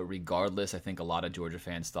good, but regardless, I think a lot of Georgia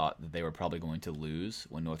fans thought that they were probably going to lose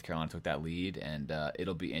when North Carolina took that lead, and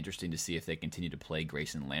it'll be interesting to see if they continue to play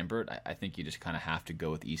Grayson Lambert. I think you just kind of have to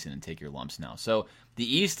go with Eason and take your lumps now. So the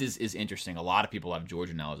East is interesting. A lot of people have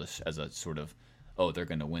Georgia now as a sort of, they're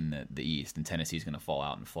going to win the East, and Tennessee's going to fall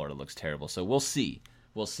out, and Florida looks terrible. So we'll see.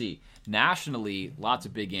 We'll see. Nationally, lots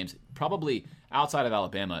of big games. Probably outside of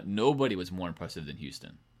Alabama, nobody was more impressive than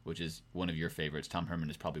Houston, which is one of your favorites. Tom Herman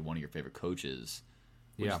is probably one of your favorite coaches.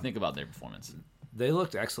 What do you think about their performance? They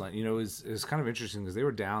looked excellent. It was kind of interesting because they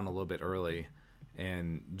were down a little bit early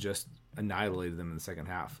and just annihilated them in the second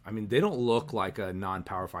half. I mean, they don't look like a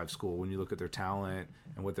non-Power 5 school when you look at their talent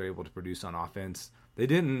and what they're able to produce on offense.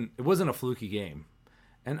 It wasn't a fluky game.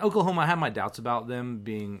 And Oklahoma, I had my doubts about them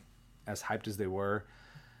being as hyped as they were.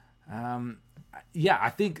 I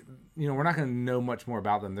think we're not going to know much more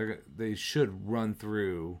about them. They should run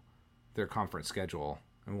through their conference schedule,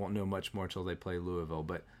 and we won't know much more until they play Louisville.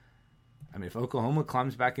 But I mean, if Oklahoma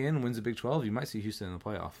climbs back in and wins the Big 12, you might see Houston in the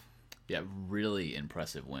playoff. Yeah, really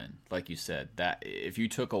impressive win. Like you said, that if you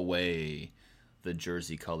took away the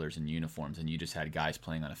jersey colors and uniforms and you just had guys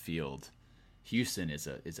playing on a field, Houston is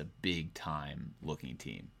a big time looking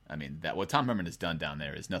team. I mean, that what Tom Herman has done down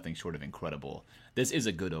there is nothing short of incredible. This is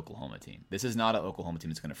a good Oklahoma team. This is not an Oklahoma team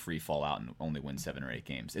that's going to free fall out and only win 7 or 8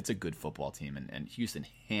 games. It's a good football team, and Houston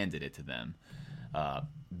handed it to them.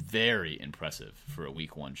 Very impressive for a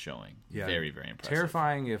week 1 showing. Yeah, very, very impressive.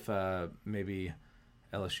 Terrifying if maybe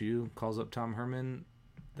LSU calls up Tom Herman.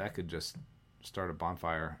 That could just start a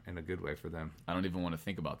bonfire in a good way for them. I don't even want to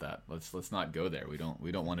think about that. Let's not go there. We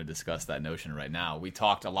don't want to discuss that notion right now. We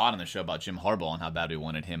talked a lot on the show about Jim Harbaugh and how bad we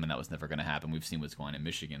wanted him, and that was never going to happen. We've seen what's going on in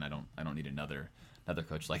Michigan. I don't need another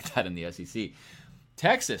coach like that in the SEC.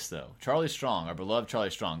 Texas, though, Charlie Strong, our beloved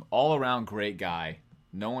Charlie Strong, all around great guy.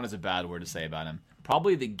 No one has a bad word to say about him.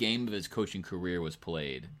 Probably the game of his coaching career was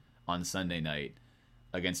played on Sunday night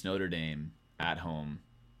against Notre Dame at home.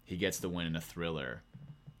 He gets the win in a thriller.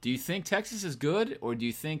 Do you think Texas is good, or do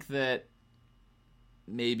you think that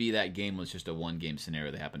maybe that game was just a one-game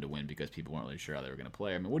scenario they happened to win because people weren't really sure how they were going to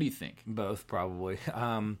play. I mean, what do you think? Both, probably.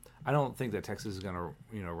 I don't think that Texas is going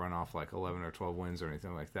to run off like 11 or 12 wins or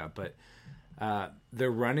anything like that. But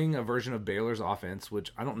they're running a version of Baylor's offense,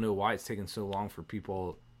 which I don't know why it's taken so long for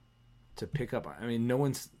people to pick up. I mean, no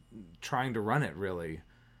one's trying to run it, really.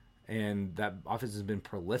 And that offense has been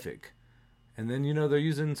prolific. And then, they're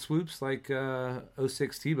using swoops like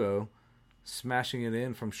 06 Tebow, smashing it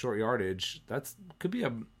in from short yardage. That's could be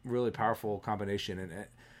a really powerful combination.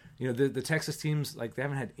 And the Texas teams, like, they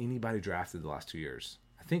haven't had anybody drafted the last 2 years.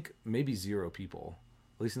 I think maybe 0 people,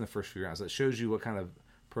 at least in the first few rounds. That shows you what kind of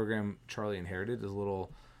program Charlie inherited. Is a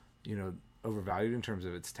little overvalued in terms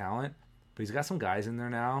of its talent, but he's got some guys in there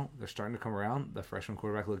now. They're starting to come around. The freshman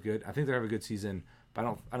quarterback looked good. I think they have a good season, but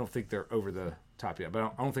I don't think they're over the top yet.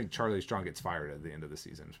 But I don't think Charlie Strong gets fired at the end of the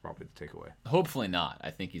season. It's probably the takeaway. Hopefully not. I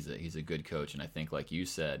think he's a good coach, and I think, like you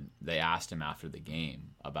said, they asked him after the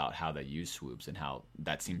game about how they use swoops and how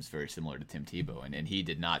that seems very similar to Tim Tebow, and he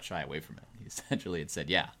did not shy away from it. He essentially had said,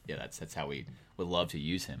 yeah, that's how we would love to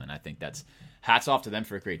use him, and I think that's hats off to them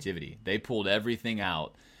for creativity. They pulled everything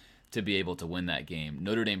out to be able to win that game.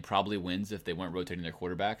 Notre Dame probably wins if they weren't rotating their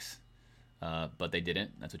quarterbacks. But they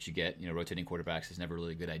didn't. That's what you get. Rotating quarterbacks is never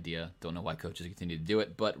really a good idea. Don't know why coaches continue to do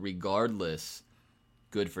it. But regardless,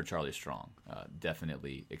 good for Charlie Strong.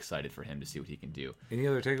 Definitely excited for him to see what he can do. Any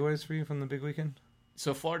other takeaways for you from the big weekend?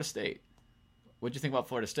 So Florida State. What'd you think about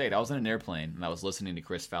Florida State? I was in an airplane, and I was listening to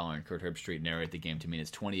Chris Fowler and Kurt Herbstreit narrate the game to me. And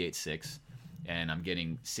it's 28-6, and I'm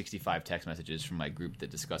getting 65 text messages from my group that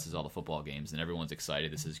discusses all the football games, and everyone's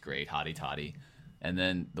excited. This is great, hotty-toddy. And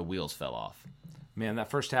then the wheels fell off. Man, that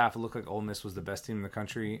first half, it looked like Ole Miss was the best team in the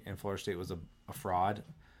country, and Florida State was a fraud.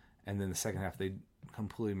 And then the second half, they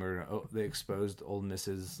completely murdered. They exposed Ole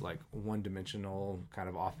Miss's like one-dimensional kind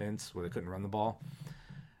of offense where they couldn't run the ball.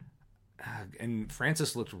 And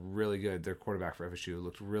Francis looked really good. Their quarterback for FSU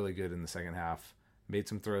looked really good in the second half. Made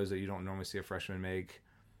some throws that you don't normally see a freshman make.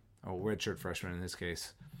 A redshirt freshman in this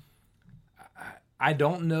case. I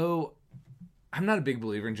don't know. I'm not a big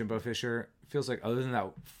believer in Jimbo Fisher. It feels like other than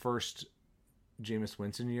that first Jameis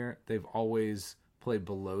Winston year, they've always played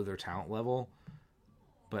below their talent level.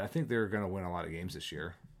 But I think they're going to win a lot of games this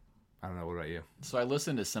year. I don't know. What about you? So I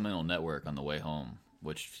listened to Seminole Network on the way home,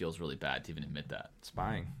 which feels really bad to even admit that.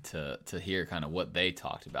 Spying. To hear kind of what they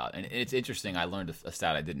talked about. And it's interesting. I learned a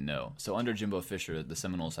stat I didn't know. So under Jimbo Fisher, the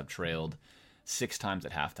Seminoles have trailed 6 times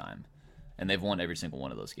at halftime, and they've won every single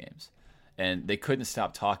one of those games. And they couldn't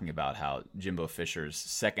stop talking about how Jimbo Fisher's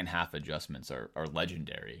second half adjustments are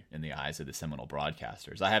legendary in the eyes of the Seminole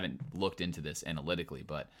broadcasters. I haven't looked into this analytically,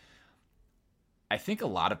 but I think a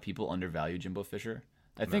lot of people undervalue Jimbo Fisher.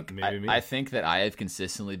 I think that I have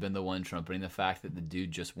consistently been the one trumpeting the fact that the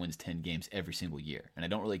dude just wins 10 games every single year. And I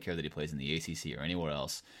don't really care that he plays in the ACC or anywhere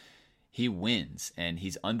else. He wins, and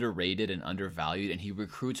he's underrated and undervalued, and he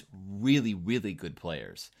recruits really, really good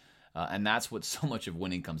players. And that's what so much of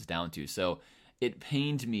winning comes down to. So it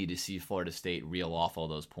pained me to see Florida State reel off all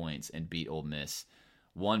those points and beat Ole Miss.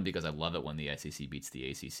 One, because I love it when the SEC beats the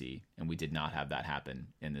ACC, and we did not have that happen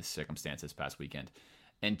in this circumstance this past weekend.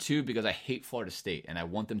 And 2, because I hate Florida State, and I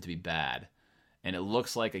want them to be bad. And it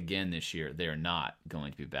looks like, again, this year, they're not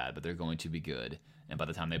going to be bad, but they're going to be good. And by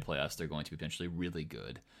the time they play us, they're going to be potentially really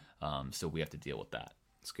good. So we have to deal with that.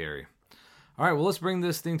 Scary. All right, well, let's bring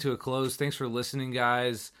this thing to a close. Thanks for listening,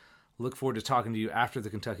 guys. Look forward to talking to you after the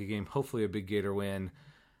Kentucky game. Hopefully a big Gator win.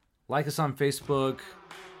 Like us on Facebook.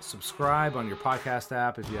 Subscribe on your podcast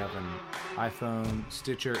app if you have an iPhone,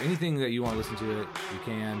 Stitcher, anything that you want to listen to it, you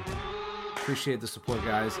can. Appreciate the support,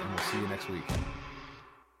 guys, and we'll see you next week.